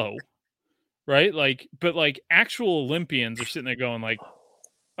slow, right? Like, but like actual Olympians are sitting there going like,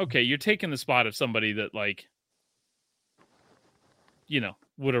 okay, you're taking the spot of somebody that like, you know,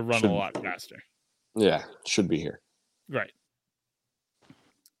 would have run a lot faster. Yeah, should be here. Right.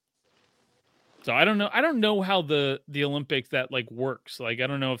 So I don't know. I don't know how the Olympics that like works. Like I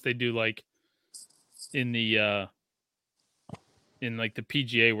don't know if they do like in the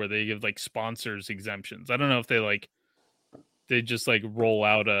PGA where they give like sponsors exemptions. I don't know if they just like roll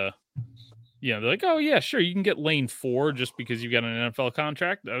out they're like, oh yeah, sure, you can get lane 4 just because you got an NFL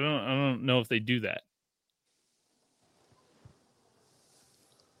contract. I don't know if they do that.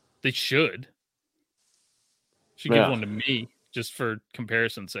 They should. Give one to me just for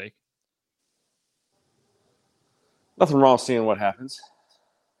comparison's sake. Nothing wrong with seeing what happens.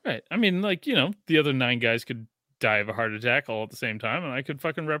 Right. I mean, like, you know, the other 9 guys could die of a heart attack all at the same time, and I could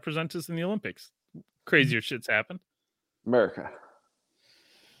fucking represent us in the Olympics. Crazier shit's happened. America.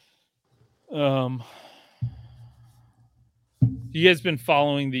 You guys been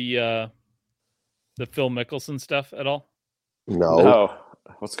following the Phil Mickelson stuff at all? No.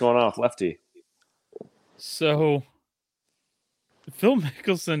 What's going on with Lefty? So, Phil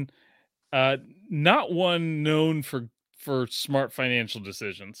Mickelson, not one known for smart financial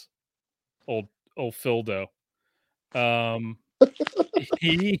decisions. Old Phildo.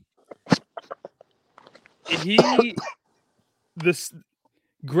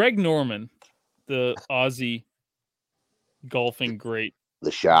 Greg Norman, the Aussie golfing great,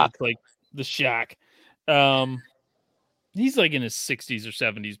 the Shack, like the Shack. He's like in his 60s or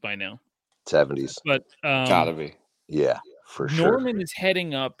 70s by now. 70s, but gotta be. Yeah, for sure. Norman is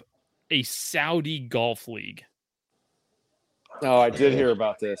heading up a Saudi golf league. Oh, I did hear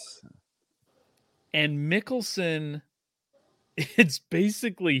about this. And Mickelson, it's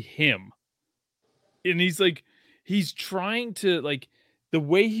basically him. And he's trying to, like, the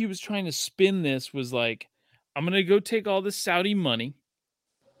way he was trying to spin this was like, I'm going to go take all this Saudi money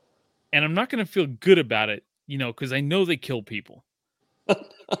and I'm not going to feel good about it, you know, because I know they kill people.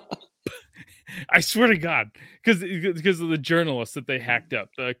 I swear to God, because of the journalists that they hacked up,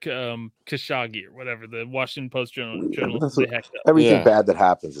 Khashoggi or whatever, the Washington Post journalists they hacked up. Everything bad that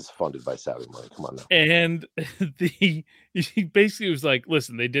happens is funded by Saudi money. Come on now. And he basically was like,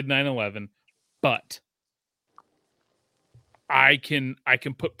 listen, they did 9/11, but I can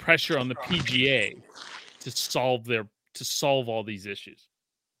put pressure on the PGA to solve all these issues.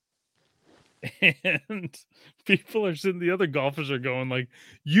 And people are sitting, the other golfers are going like,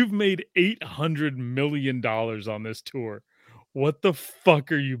 you've made $800 million on this tour. What the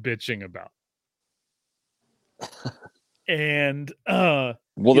fuck are you bitching about? And they're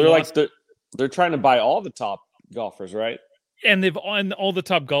trying to buy all the top golfers, right? And all the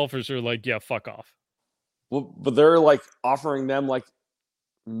top golfers are like, yeah, fuck off. Well, but they're like offering them like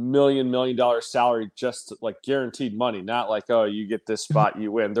 $1 million salary, just like guaranteed money, not like, oh, you get this spot,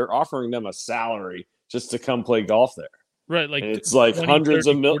 you win. They're offering them a salary just to come play golf there. Right, like and it's like 20, hundreds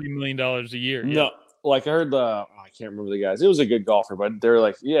 30, of $40 million a year. No, Yeah. like I heard I can't remember the guys. It was a good golfer, but they're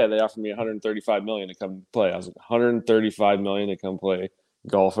like, yeah, they offered me $135 million to come play. I was like, $135 million to come play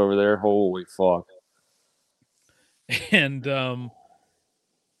golf over there. Holy fuck! And the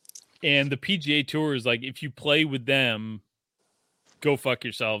PGA Tour is like, if you play with them, go fuck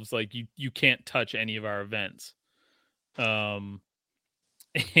yourselves. Like you can't touch any of our events. So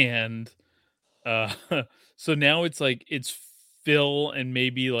now it's like it's Phil and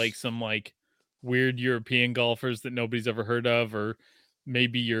maybe like some like weird European golfers that nobody's ever heard of, or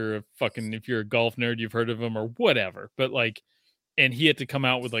maybe if you're a golf nerd, you've heard of them or whatever. But like, and he had to come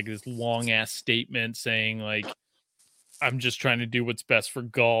out with like this long ass statement saying like, I'm just trying to do what's best for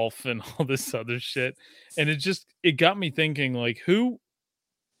golf and all this other shit. And it got me thinking like, who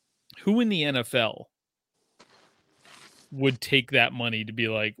in the NFL would take that money to be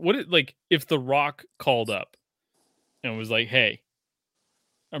like, like if The Rock called up and was like, hey,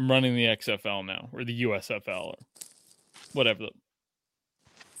 I'm running the XFL now, or the USFL, or whatever.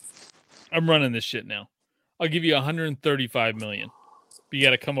 I'm running this shit now. I'll give you $135 million. But you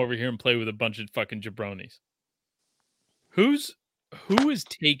got to come over here and play with a bunch of fucking jabronis. Who is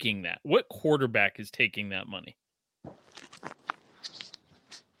taking that? What quarterback is taking that money?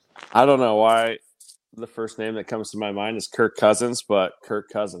 I don't know why the first name that comes to my mind is Kirk Cousins, but Kirk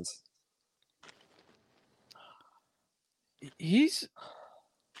Cousins. It's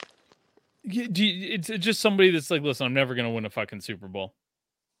just somebody that's like, listen, I'm never going to win a fucking Super Bowl.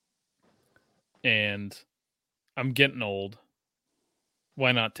 And I'm getting old.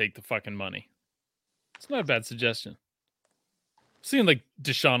 Why not take the fucking money? It's not a bad suggestion. Seeing like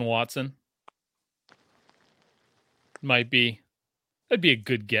Deshaun Watson that'd be a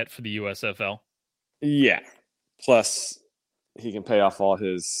good get for the USFL. Yeah. Plus, he can pay off all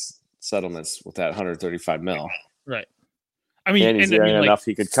his settlements with that $135 million. Right. I mean, and he's earning enough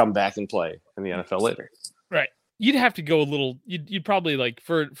he could come back and play in the NFL later. Right. You'd have to go a little. You'd probably like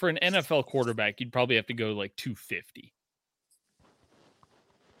for an NFL quarterback, you'd probably have to go like 250,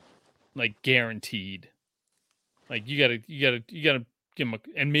 like guaranteed. Like you gotta give him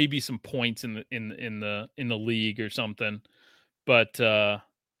and maybe some points in the league or something. But I'm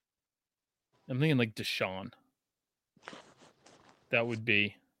thinking like Deshaun. That'd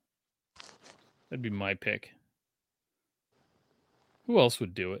be my pick. Who else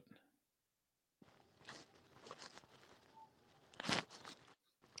would do it?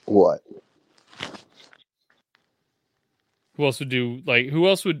 What? Who else would do like? Who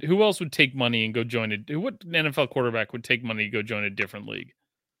else would take money and go join it? What NFL quarterback would take money to go join a different league?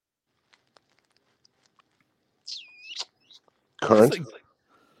 Current?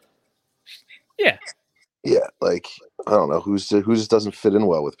 Yeah. Yeah, like I don't know who just doesn't fit in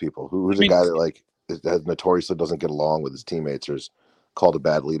well with people. Who's a guy that like that notoriously doesn't get along with his teammates or is called a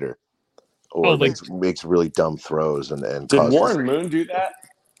bad leader, or makes really dumb throws and. Did Warren Moon do that,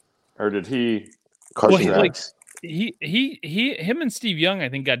 or did he? Him and Steve Young, I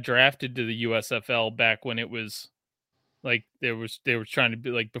think, got drafted to the USFL back when it was like they were trying to be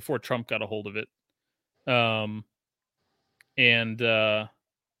like before Trump got a hold of it, and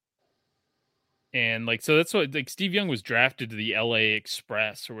like so that's what like Steve Young was drafted to the LA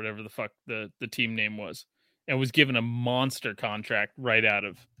Express or whatever the fuck the team name was, and was given a monster contract right out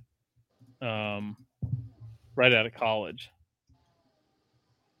of college.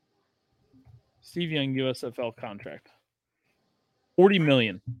 Steve Young USFL contract. $40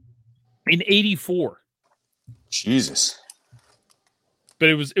 million in 84. Jesus. But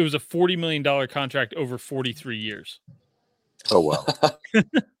it was a $40 million contract over 43 years. Oh wow.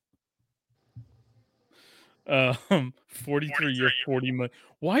 43 year, 40 million.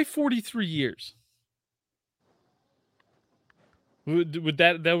 Why 43 years? Would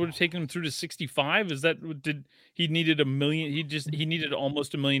that would have taken him through to 65? Is that did he needed $1 million? He needed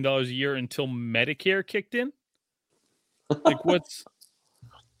almost $1 million a year until Medicare kicked in. Like what's?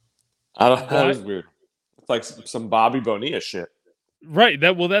 I don't know. It's weird. It's like some Bobby Bonilla shit. Right.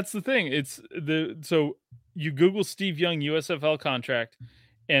 That's the thing. So you Google Steve Young USFL contract,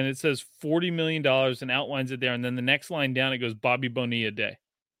 and it says $40 million and outlines it there, and then the next line down it goes Bobby Bonilla Day.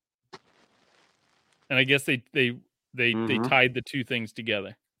 And I guess they tied the two things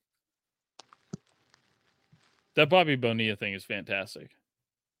together. That Bobby Bonilla thing is fantastic.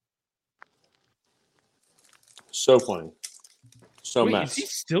 So funny. So Wait, mess. Is he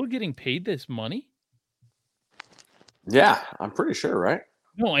still getting paid this money? Yeah, I'm pretty sure, right?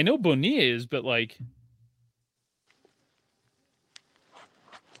 No, I know Bonilla is, but like,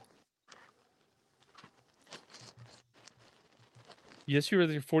 Yes, you were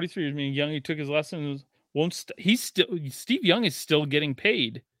there 43 years. I mean, Young, he took his lessons. Steve Young is still getting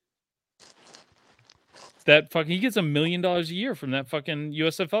paid. He gets $1 million a year from that fucking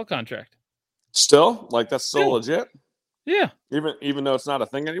USFL contract. Still? Like, that's still legit? Yeah. Even though it's not a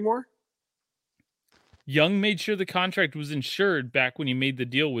thing anymore? Young made sure the contract was insured back when he made the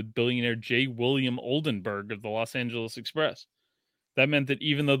deal with billionaire J. William Oldenburg of the Los Angeles Express. That meant that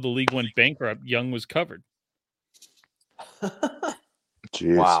even though the league went bankrupt, Young was covered.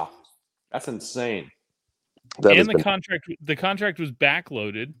 Jeez. Wow. That's insane. The contract was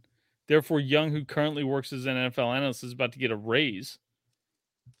backloaded. Therefore, Young, who currently works as an NFL analyst, is about to get a raise.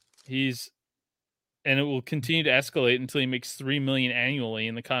 And it will continue to escalate until he makes $3 million annually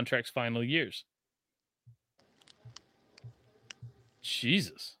in the contract's final years.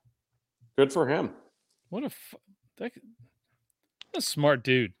 Jesus. Good for him. What a smart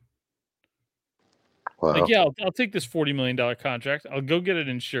dude. Wow. Like, yeah, I'll take this $40 million contract. I'll go get it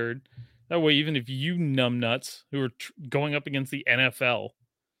insured. That way, even if you numbnuts who are going up against the NFL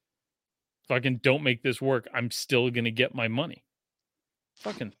fucking don't make this work, I'm still going to get my money.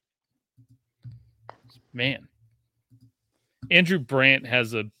 Fucking man. Andrew Brandt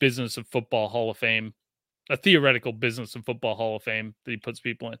has a Business of Football Hall of Fame, a theoretical Business of Football Hall of Fame that he puts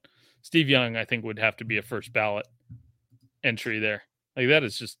people in. Steve Young, I think, would have to be a first ballot entry there. Like, that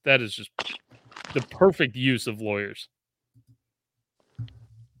is just the perfect use of lawyers.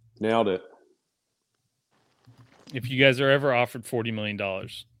 Nailed it. If you guys are ever offered $40 million,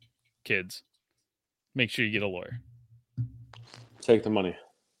 kids, make sure you get a lawyer. Take the money.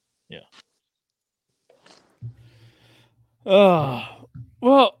 Yeah.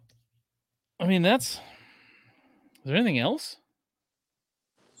 Well, I mean, is there anything else?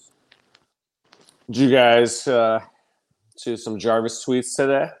 Did you guys see some Jarvis tweets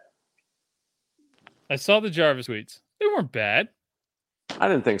today? I saw the Jarvis tweets. They weren't bad. I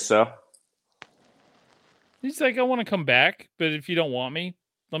didn't think so. He's like, I want to come back, but if you don't want me,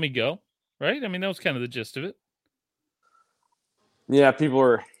 let me go. Right? I mean, that was kind of the gist of it. Yeah, he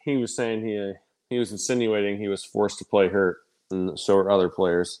was saying he was insinuating he was forced to play hurt, and so are other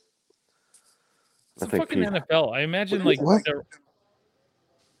players. It's fucking NFL. I imagine, like, what?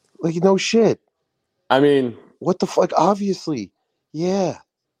 Like, no shit. I mean, what the fuck? Obviously, yeah,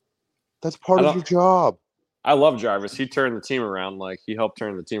 that's part of your job. I love Jarvis. He turned the team around. Like, he helped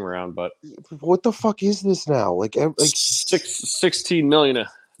turn the team around. But what the fuck is this now? Like $16 million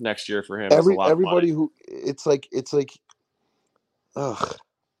next year for him. Everybody who it's like, ugh.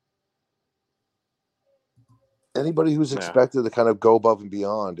 Anybody who's expected to kind of go above and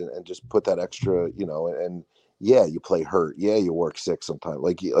beyond and just put that extra, and yeah, you play hurt. Yeah, you work sick sometimes.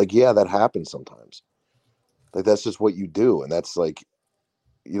 Like yeah, that happens sometimes. Like, that's just what you do, and that's like.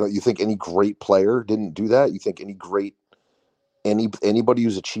 You think any great player didn't do that? You think anybody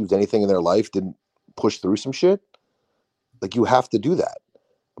who's achieved anything in their life didn't push through some shit? Like, you have to do that.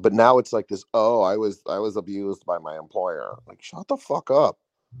 But now it's like this, I was abused by my employer. Like, shut the fuck up.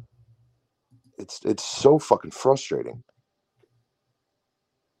 It's so fucking frustrating.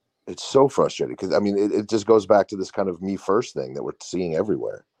 It's so frustrating because, I mean, it just goes back to this kind of me first thing that we're seeing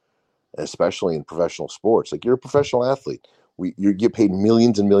everywhere, especially in professional sports. Like, you're a professional athlete. You get paid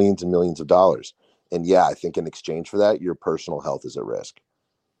millions and millions and millions of dollars. And yeah, I think in exchange for that, your personal health is at risk.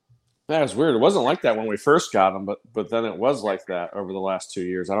 That was weird. It wasn't like that when we first got him, but then it was like that over the last 2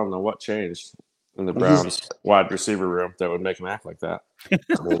 years. I don't know what changed in the Browns wide receiver room that would make him act like that.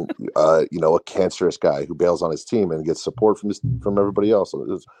 I mean, a cancerous guy who bails on his team and gets support from everybody else,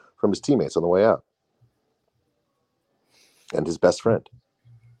 from his teammates on the way out. And his best friend.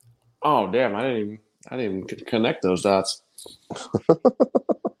 Oh, damn. I didn't even connect those dots.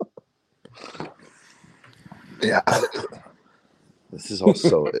 Yeah, this is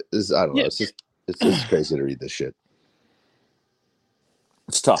also. I don't know. It's just crazy to read this shit.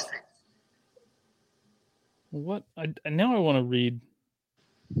 It's tough. What? Now I want to read.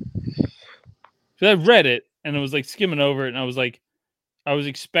 I read it and it was like skimming over it, and I was like, I was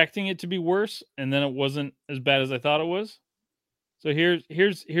expecting it to be worse, and then it wasn't as bad as I thought it was. So here's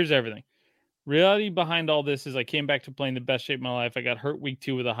everything. Reality behind all this is I came back to playing the best shape of my life. I got hurt week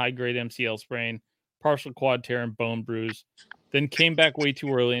 2 with a high-grade MCL sprain, partial quad tear, and bone bruise. Then came back way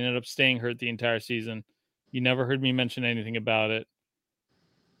too early and ended up staying hurt the entire season. You never heard me mention anything about it.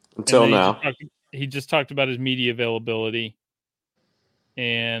 Until now. He just talked about his media availability.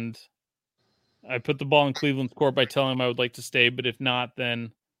 And I put the ball in Cleveland's court by telling him I would like to stay, but if not,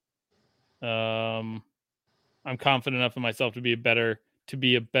 then I'm confident enough in myself to be better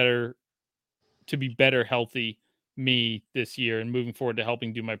healthy me this year and moving forward to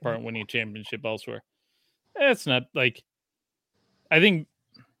helping do my part in winning a championship elsewhere. It's not like I think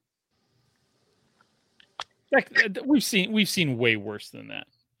we've seen way worse than that.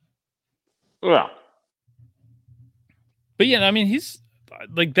 Yeah. But yeah, I mean, he's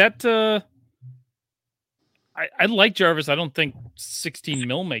like that. I like Jarvis. I don't think 16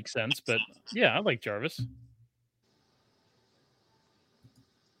 mil makes sense, but yeah, I like Jarvis.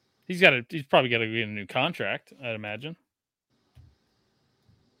 He's probably got to get a new contract, I'd imagine.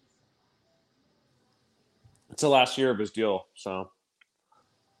 It's the last year of his deal, so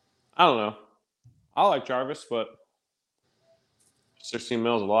I don't know. I like Jarvis, but 16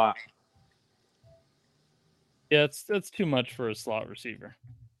 mil is a lot. Yeah, that's too much for a slot receiver.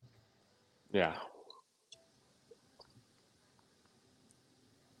 Yeah.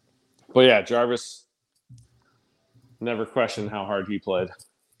 But yeah, Jarvis never questioned how hard he played.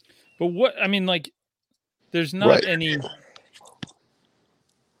 But what I mean, like, there's not any.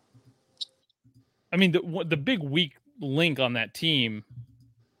 I mean, the big weak link on that team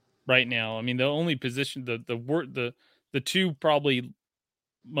right now. I mean, the only position, the two probably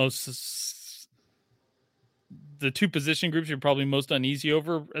most, the two position groups you're probably most uneasy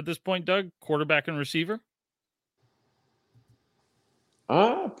over at this point, Doug, quarterback and receiver.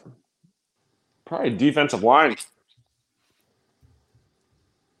 Probably defensive line.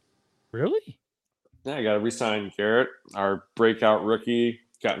 Really? Yeah, I got to re-sign Garrett, our breakout rookie.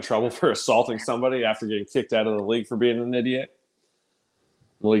 Got in trouble for assaulting somebody after getting kicked out of the league for being an idiot.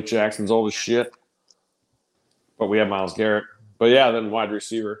 Malik Jackson's old as shit. But we have Myles Garrett. But yeah, then wide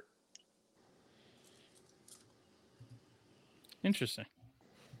receiver. Interesting.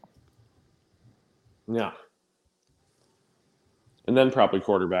 Yeah. And then probably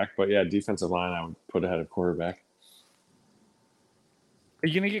quarterback. But yeah, defensive line I would put ahead of quarterback. Are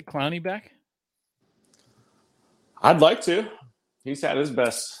you going to get Clowney back? I'd like to. He's had his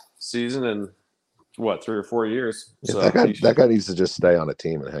best season in, 3 or 4 years. Yeah, so that guy needs to just stay on a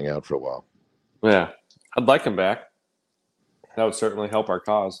team and hang out for a while. Yeah. I'd like him back. That would certainly help our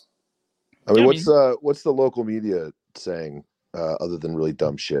cause. I mean, what's the local media saying other than really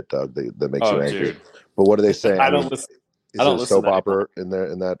dumb shit, Doug, that makes you angry? Dude. But what are they saying? I don't listen. Is there a soap opera in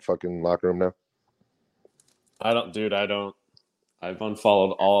that fucking locker room now? I've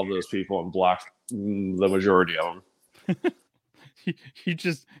unfollowed all of those people and blocked the majority of them.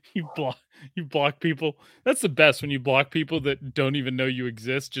 You block people. That's the best, when you block people that don't even know you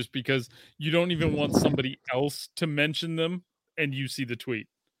exist, just because you don't even want somebody else to mention them and you see the tweet.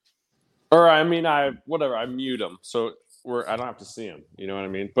 Or I mean, I mute them so I don't have to see them. You know what I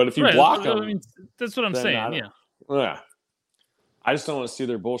mean? But if you block them, I mean, that's what I'm saying. Yeah. I just don't want to see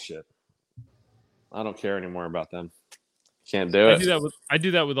their bullshit. I don't care anymore about them. Can't do it. I do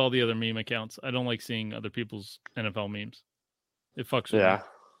that with all the other meme accounts. I don't like seeing other people's NFL memes. It fucks with me.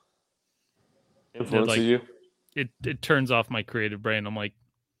 Influences you? It turns off my creative brain. I'm like,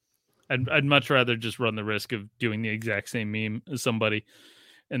 I'd much rather just run the risk of doing the exact same meme as somebody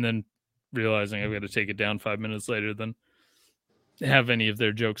and then realizing I've got to take it down 5 minutes later than have any of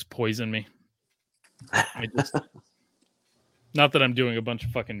their jokes poison me. Not that I'm doing a bunch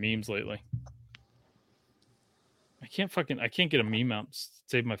of fucking memes lately. I can't get a meme out and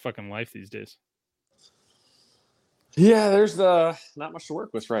save my fucking life these days. Yeah, there's not much to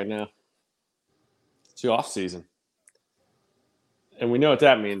work with right now. It's the off season. And we know what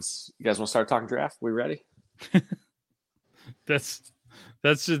that means. You guys want to start talking draft? We ready? That's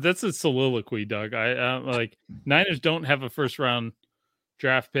a soliloquy, Doug. Like, Niners don't have a first round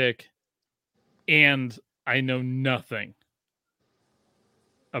draft pick, and I know nothing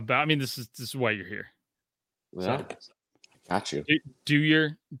about. I mean, this is why you're here. Yeah, so, got you. Do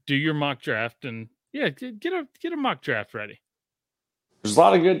your mock draft and get a mock draft ready. There's a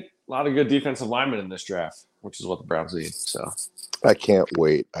lot of good defensive linemen in this draft, which is what the Browns need. So I can't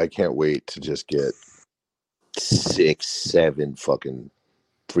wait. to just get 6-7 fucking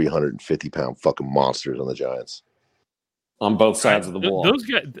 350-pound fucking monsters on the Giants. On both sides of the ball. Those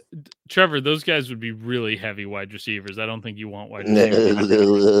guys, Trevor, those guys would be really heavy wide receivers. I don't think you want wide receivers.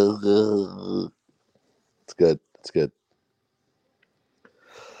 It's good.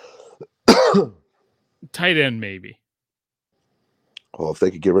 Tight end, maybe. Well, if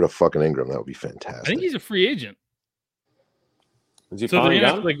they could get rid of fucking Ingram, that would be fantastic. I think he's a free agent. Is he so they're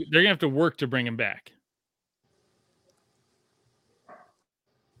gonna have to work to bring him back.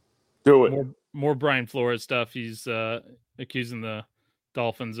 Do it. More Brian Flores stuff. He's accusing the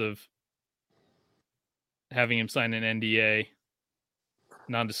Dolphins of having him sign an NDA,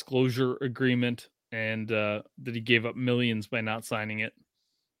 non-disclosure agreement, and that he gave up millions by not signing it.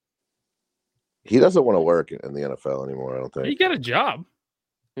 He doesn't want to work in the NFL anymore, I don't think. He got a job.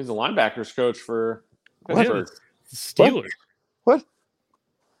 He's a linebackers coach for Pittsburgh. Steelers. What?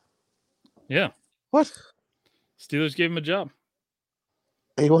 Yeah. What? Steelers gave him a job.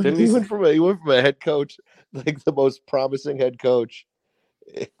 He went from a head coach, like the most promising head coach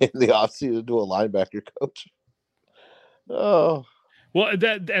in the offseason, to a linebacker coach. Oh. Well,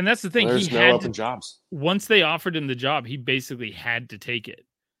 that's the thing. There's he no had open jobs. Once they offered him the job, he basically had to take it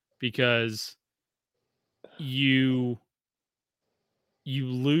because you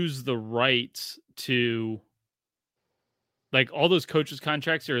lose the rights to, like, all those coaches'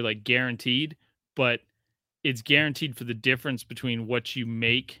 contracts are like guaranteed, but it's guaranteed for the difference between what you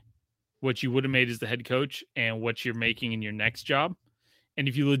make, what you would have made as the head coach, and what you're making in your next job. And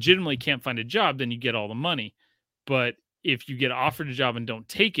if you legitimately can't find a job, then you get all the money. But if you get offered a job and don't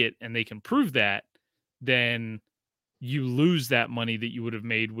take it, and they can prove that, then you lose that money that you would have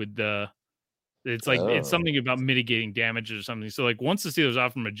made with the. It's like it's something about mitigating damages or something. So like once the Steelers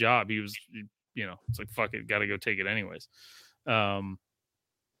offered him a job, he was, it's like, fuck it, got to go take it anyways.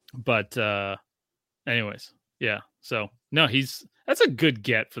 Anyways, yeah. So no, that's a good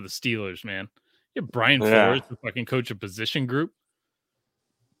get for the Steelers, man. You have Brian Flores, the fucking coach of position group.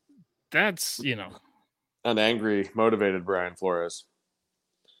 That's, an angry, motivated Brian Flores.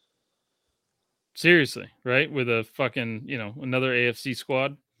 Seriously, right? With a fucking, another AFC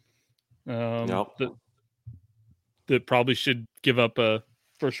squad. That probably should give up a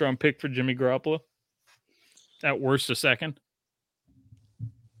first-round pick for Jimmy Garoppolo. At worst, a second.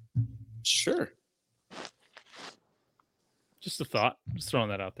 Sure. Just a thought. Just throwing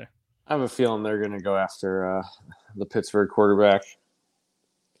that out there. I have a feeling they're going to go after the Pittsburgh quarterback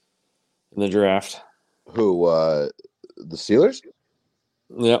in the draft. Who? The Steelers?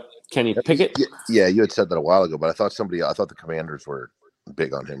 Yep. Kenny Pickett? Yeah, you had said that a while ago, but I thought the Commanders were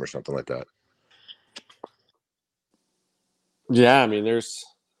big on him or something like that. Yeah, I mean, it's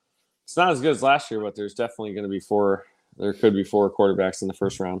not as good as last year, but there's definitely going to be there could be 4 quarterbacks in the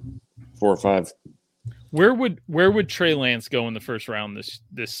first round, 4 or 5. Where would Trey Lance go in the first round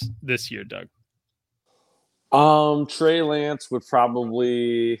this year, Doug? Trey Lance would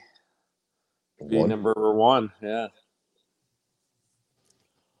probably be number 1. Yeah.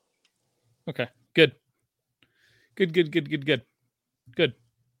 Okay. Good.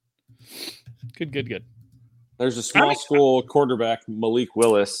 There's a small school quarterback, Malik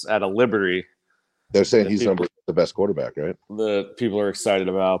Willis, at a Liberty. They're saying he's the best quarterback, right? The people are excited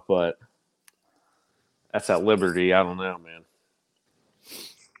about, but that's at Liberty. I don't know, man.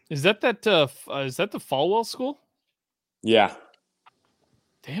 Is that the Falwell school? Yeah.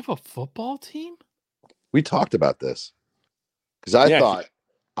 They have a football team? We talked about this because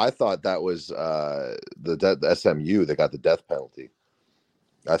I thought that was the SMU that got the death penalty.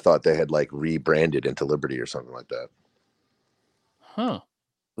 I thought they had like rebranded into Liberty or something like that. Huh.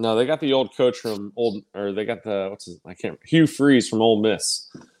 No, they got the old coach from Hugh Freeze from Ole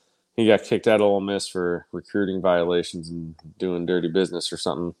Miss. He got kicked out of Ole Miss for recruiting violations and doing dirty business or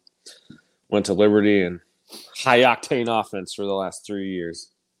something. Went to Liberty and high octane offense for the last 3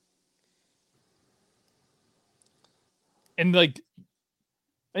 years. And like,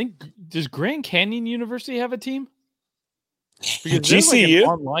 I think, does Grand Canyon University have a team? Because GCU, like an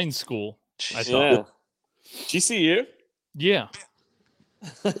online school. I thought. Yeah. GCU. Yeah.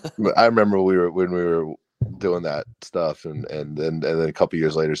 I remember when we were doing that stuff, and then a couple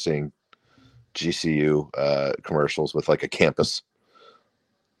years later seeing GCU commercials with like a campus,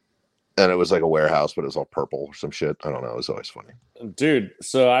 and it was like a warehouse, but it was all purple or some shit. I don't know. It was always funny, dude.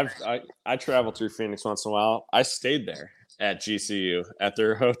 So I travel through Phoenix once in a while. I stayed there at GCU at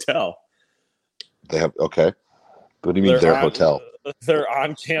their hotel. They have okay. What do you mean their hotel? Their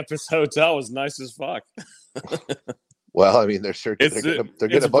on-campus hotel was nice as fuck. Well, I mean, they're getting a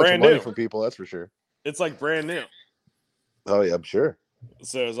bunch of money from people. That's for sure. It's like brand new. Oh yeah, I'm sure.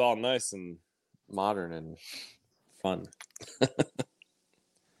 So it was all nice and modern and fun.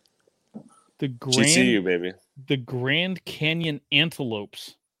 GCU, baby. The Grand Canyon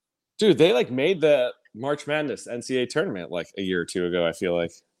Antelopes. Dude, they like made the March Madness NCAA tournament like a year or two ago. I feel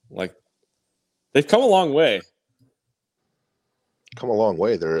like they've come a long way.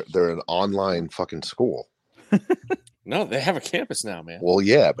 They're an online fucking school. No, they have a campus now, man. Well,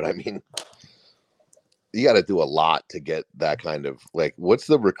 yeah, but I mean, you got to do a lot to get that kind of like. What's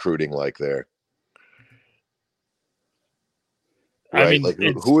the recruiting like there? Right, I mean, like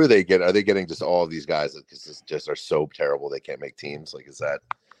who are they getting? Are they getting just all of these guys that just are so terrible they can't make teams? Like, is that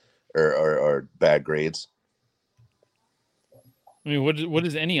or bad grades? I mean, what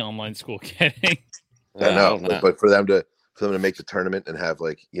is any online school getting? I know, but for them to make the tournament and have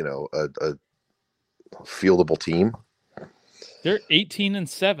like a fieldable team. They're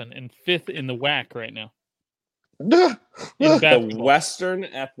 18-7 and 5th in the WAC right now. in The basketball. Western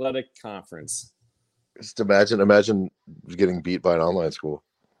Athletic Conference. Just imagine getting beat by an online school.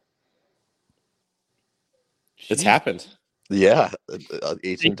 It's happened. Yeah,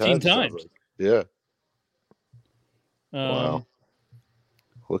 18 times. times. Yeah. Wow.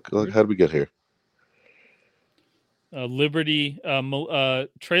 Look, how did we get here? Liberty,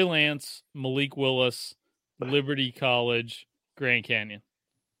 Trey Lance, Malik Willis, Liberty College, Grand Canyon.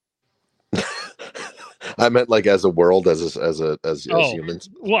 I meant like as a world, as humans.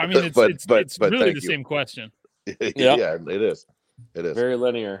 Well, I mean, it's really the same question. Yeah, it is. It is very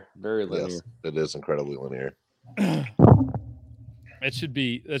linear. Very linear. Yes, it is incredibly linear. That should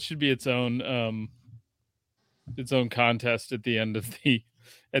be its own contest at the end of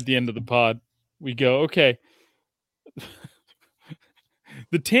the pod. We go, okay.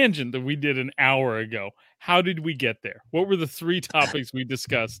 The tangent that we did an hour ago. How did we get there? What were the 3 topics we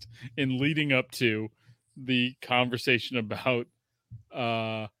discussed in leading up to the conversation about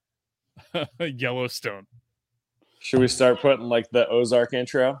Yellowstone? Should we start putting like the Ozark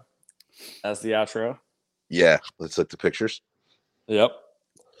intro as the outro? Yeah, let's look the pictures. Yep.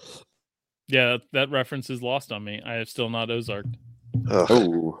 Yeah, that reference is lost on me. I have still not Ozarked.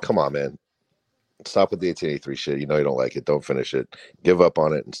 Oh, come on, man. Stop with the 1883 shit. You know you don't like it. Don't finish it. Give up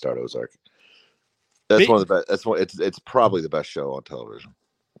on it and start Ozark. That's one of the best. It's probably the best show on television.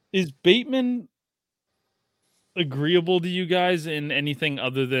 Is Bateman agreeable to you guys in anything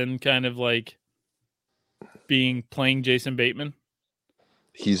other than kind of like playing Jason Bateman?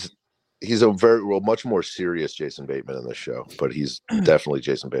 He's a much more serious Jason Bateman in this show, but he's definitely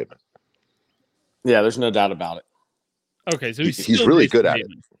Jason Bateman. Yeah, there's no doubt about it. Okay, so he's really good at it.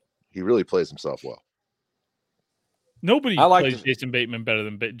 He really plays himself well. Nobody plays Jason Bateman better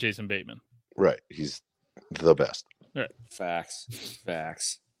than Jason Bateman. Right. He's the best. Right. Facts.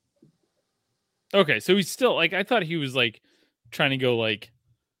 Okay, so he's still like, I thought he was like trying to go like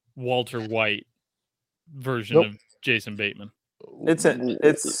Walter White version of Jason Bateman. It's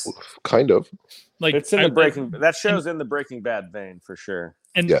kind of like it's in that show's in the Breaking Bad vein for sure.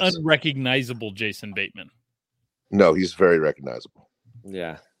 And unrecognizable Jason Bateman. No, he's very recognizable.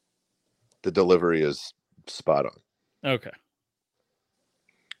 Yeah. The delivery is spot on. Okay.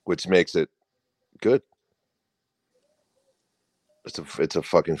 Which makes it good. It's a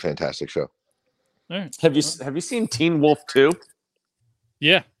fucking fantastic show. All right. Have you seen Teen Wolf 2?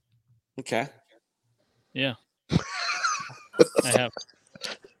 Yeah. Okay. Yeah. I have.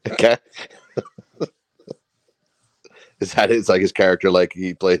 Okay. It's like his character, like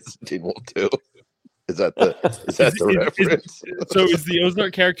he plays Teen Wolf 2? Is that the reference? So is the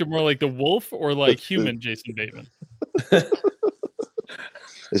Ozark character more like the wolf or like human Jason Bateman?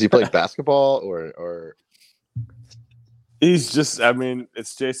 Is he playing basketball or he's just, I mean,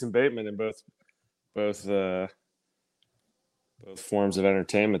 it's Jason Bateman in both forms of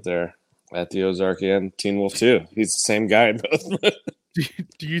entertainment there at the Ozark and Teen Wolf 2. He's the same guy in both.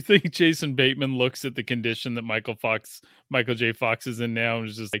 Do you think Jason Bateman looks at the condition that Michael J. Fox is in now and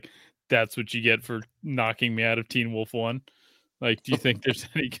is just like, that's what you get for knocking me out of Teen Wolf 1? Like, do you think there's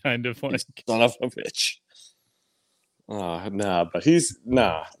any kind of like son of a bitch? Oh no, but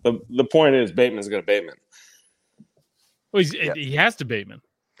the point is Bateman's gonna Bateman. Well, he has to Bateman.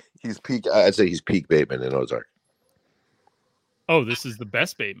 He's peak. I'd say he's peak Bateman in Ozark. Oh, this is the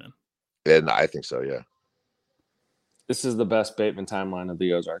best Bateman. And I think so, yeah. This is the best Bateman timeline of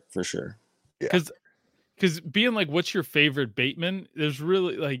the Ozark for sure. Yeah. Because being like, what's your favorite Bateman? There's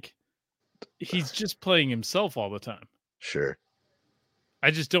really like, he's just playing himself all the time. Sure.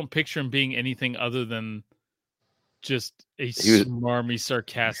 I just don't picture him being anything other than just smarmy,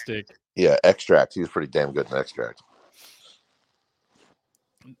 sarcastic. Yeah, Extract. He was pretty damn good in Extract.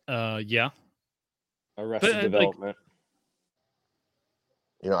 Yeah. Arrested Development.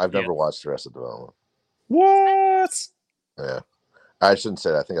 I've never watched Arrested Development. What? Yeah. I shouldn't say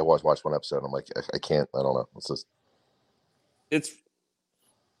that. I think I watched one episode. I'm like, I can't. I don't know.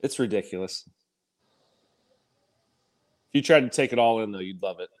 It's ridiculous. If you tried to take it all in, though, you'd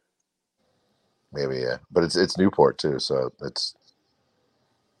love it. Maybe, yeah. But it's Newport too, so it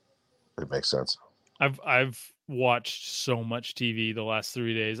makes sense. I've watched so much TV the last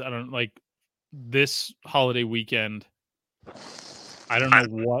 3 days. I don't like this holiday weekend. I don't know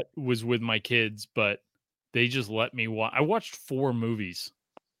what was with my kids, but they just let me watch. I watched 4 movies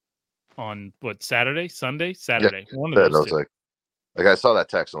on Saturday. Yeah, one of those. Like I saw that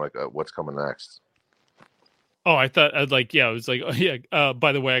text. I'm like, what's coming next? Oh, I thought I'd like, yeah, it was like, oh, yeah.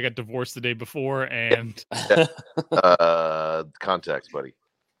 By the way, I got divorced the day before, and context, buddy.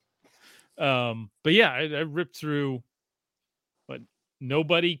 But yeah, I ripped through,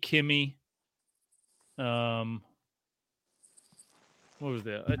 Nobody, Kimmy, What was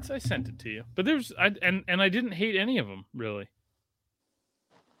that? I sent it to you, but there's I didn't hate any of them really.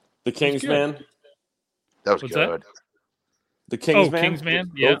 The Kingsman. That was What's good. that? The Kingsman.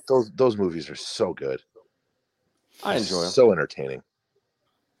 Kingsman. Yeah, Those movies are so good. I enjoy them. So entertaining.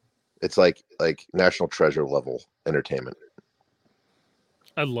 It's like National Treasure level entertainment.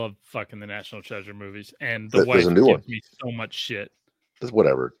 I love fucking the National Treasure movies, and the There's wife a new gives one. me so much shit.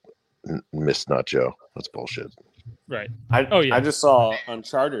 Whatever. Miss Not Joe. That's bullshit. Right. I just saw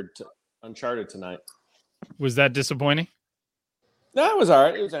Uncharted tonight. Was that disappointing? No, it was all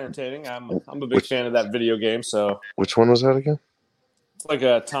right. It was entertaining. I'm a big fan of that video game. So Which one was that again? it's like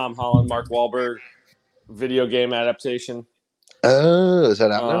a Tom Holland, Mark Wahlberg video game adaptation. Oh, is that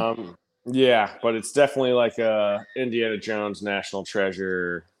out now? Yeah, but it's definitely like a Indiana Jones, National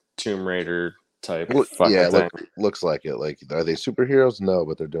Treasure, Tomb Raider type. Thing. Looks like it. Like, are they superheroes? No,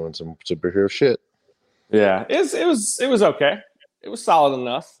 but they're doing some superhero shit. Yeah, it was okay. It was solid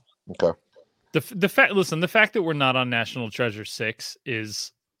enough. Okay. The fact that we're not on National Treasure 6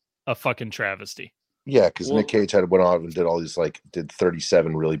 is a fucking travesty. Yeah, because Nick Cage went on and did all these did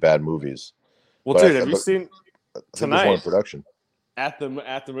 37 really bad movies. Well, dude, have you seen tonight one in production at the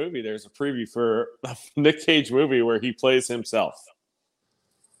movie? There's a preview for a Nick Cage movie where he plays himself,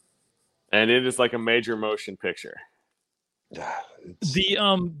 and it is like a major motion picture. Have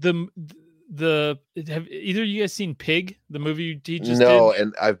either of you guys seen Pig, the movie he just No, did?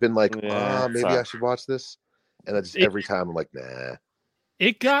 And I've been like, maybe I should watch this, and every time I'm like, nah.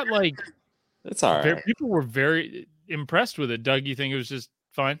 It got it's all right. People were very impressed with it. Doug, you think it was just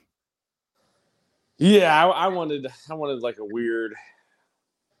fine? Yeah, I wanted like a weird.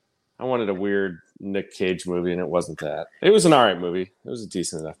 I wanted a weird Nick Cage movie, and it wasn't that. It was an all right movie. It was a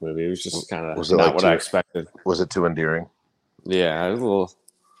decent enough movie. It was just kind of not what I expected. Was it too endearing? Yeah, it was a little.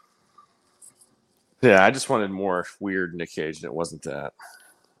 Yeah, I just wanted more weird Nick Cage, and it wasn't that.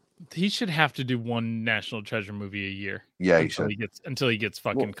 He should have to do one National Treasure movie a year. Yeah, he should. Until he gets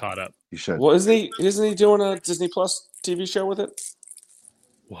fucking caught up. He should. Well, isn't he doing a Disney Plus TV show with it?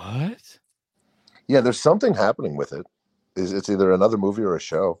 What? Yeah, there's something happening with it. It's either another movie or a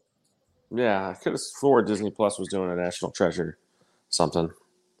show. Yeah, I could have swore Disney Plus was doing a National Treasure something.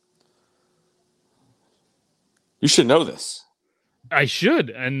 You should know this. I should,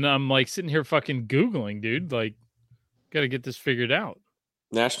 and I'm sitting here fucking Googling, dude. Got to get this figured out.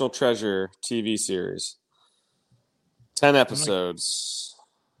 National Treasure TV series. 10 episodes.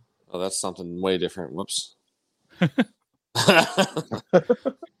 Oh, that's something way different. Whoops.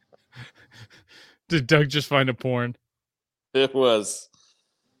 Did Doug just find a porn? It was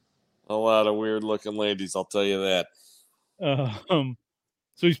a lot of weird looking ladies, I'll tell you that. So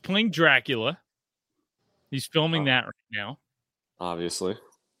he's playing Dracula. He's filming that right now. Obviously.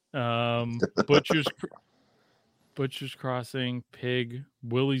 Butcher's Crossing, Pig,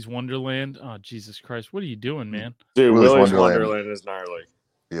 Willy's Wonderland. Oh, Jesus Christ. What are you doing, man? Dude, Willy's Wonderland is gnarly.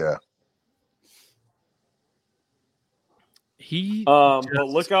 Yeah. But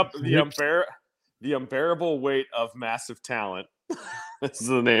look up the Unbearable Weight of Massive Talent. This is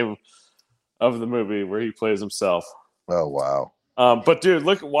the name of the movie where he plays himself. Oh, wow. But dude,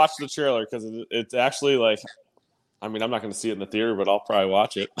 watch the trailer because it's actually I'm not going to see it in the theater, but I'll probably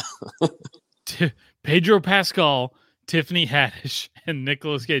watch it. Pedro Pascal, Tiffany Haddish, and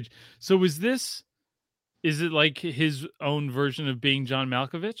Nicolas Cage. So is it like his own version of being John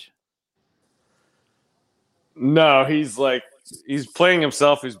Malkovich? No, he's playing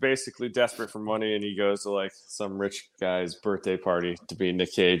himself. He's basically desperate for money, and he goes to some rich guy's birthday party to be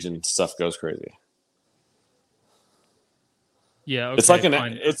Nick Cage, and stuff goes crazy. Yeah, okay, it's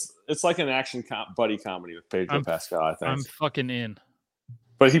like an action buddy comedy with Pedro Pascal. I think I'm fucking in.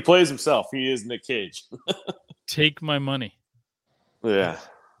 But he plays himself. He is Nick Cage. Take my money. Yeah,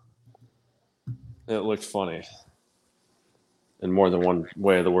 it looked funny in more than one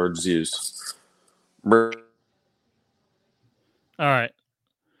way the word's used. All right.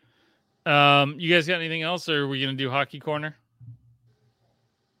 You guys got anything else, or are we going to do Hockey Corner?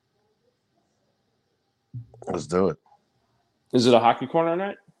 Let's do it. Is it a Hockey Corner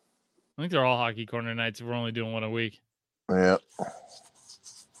night? I think they're all Hockey Corner nights if we're only doing one a week. Yeah.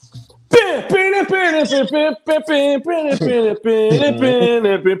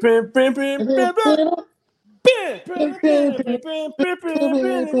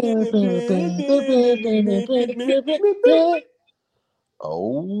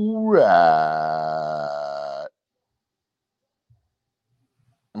 All right.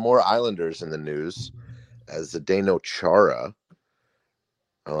 More Islanders in the news as Zdeno Chara.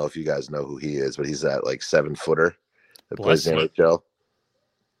 I don't know if you guys know who he is, but he's that 7-footer that plays in NHL.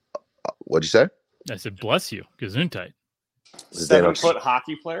 What'd you say? I said, bless you. Gesundheit. 7-foot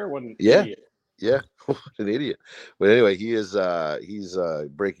hockey player? What an idiot. Yeah, what an idiot. But anyway, he's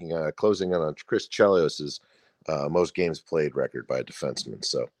closing on Chris Chelios's most games played record by a defenseman.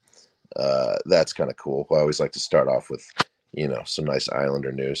 So that's kind of cool. I always like to start off with, some nice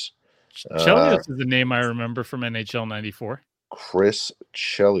Islander news. Chelios is the name I remember from NHL 94. Chris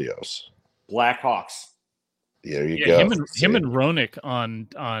Chelios. Blackhawks. There you go. Him and Roenick on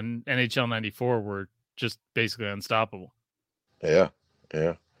NHL 94 were just basically unstoppable. Yeah.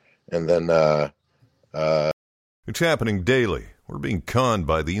 And then it's happening daily. We're being conned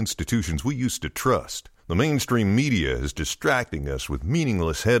by the institutions we used to trust. The mainstream media is distracting us with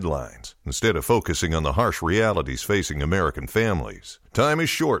meaningless headlines instead of focusing on the harsh realities facing American families. Time is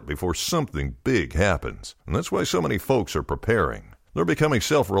short before something big happens, and that's why so many folks are preparing. They're becoming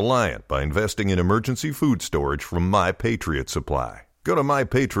self-reliant by investing in emergency food storage from My Patriot Supply. Go to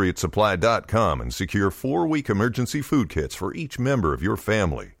MyPatriotSupply.com and secure 4-week emergency food kits for each member of your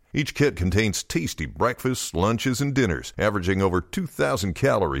family. Each kit contains tasty breakfasts, lunches, and dinners, averaging over 2,000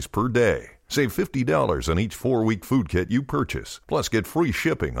 calories per day. Save $50 on each 4-week food kit you purchase. Plus, get free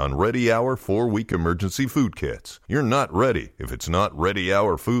shipping on Ready Hour 4-week emergency food kits. You're not ready if it's not Ready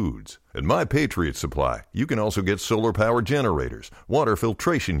Hour Foods. At My Patriot Supply, you can also get solar power generators, water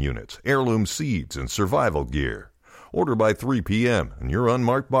filtration units, heirloom seeds, and survival gear. Order by 3 p.m. and your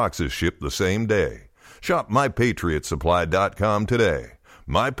unmarked boxes ship the same day. Shop MyPatriotSupply.com today.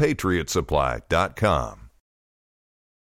 MyPatriotSupply.com.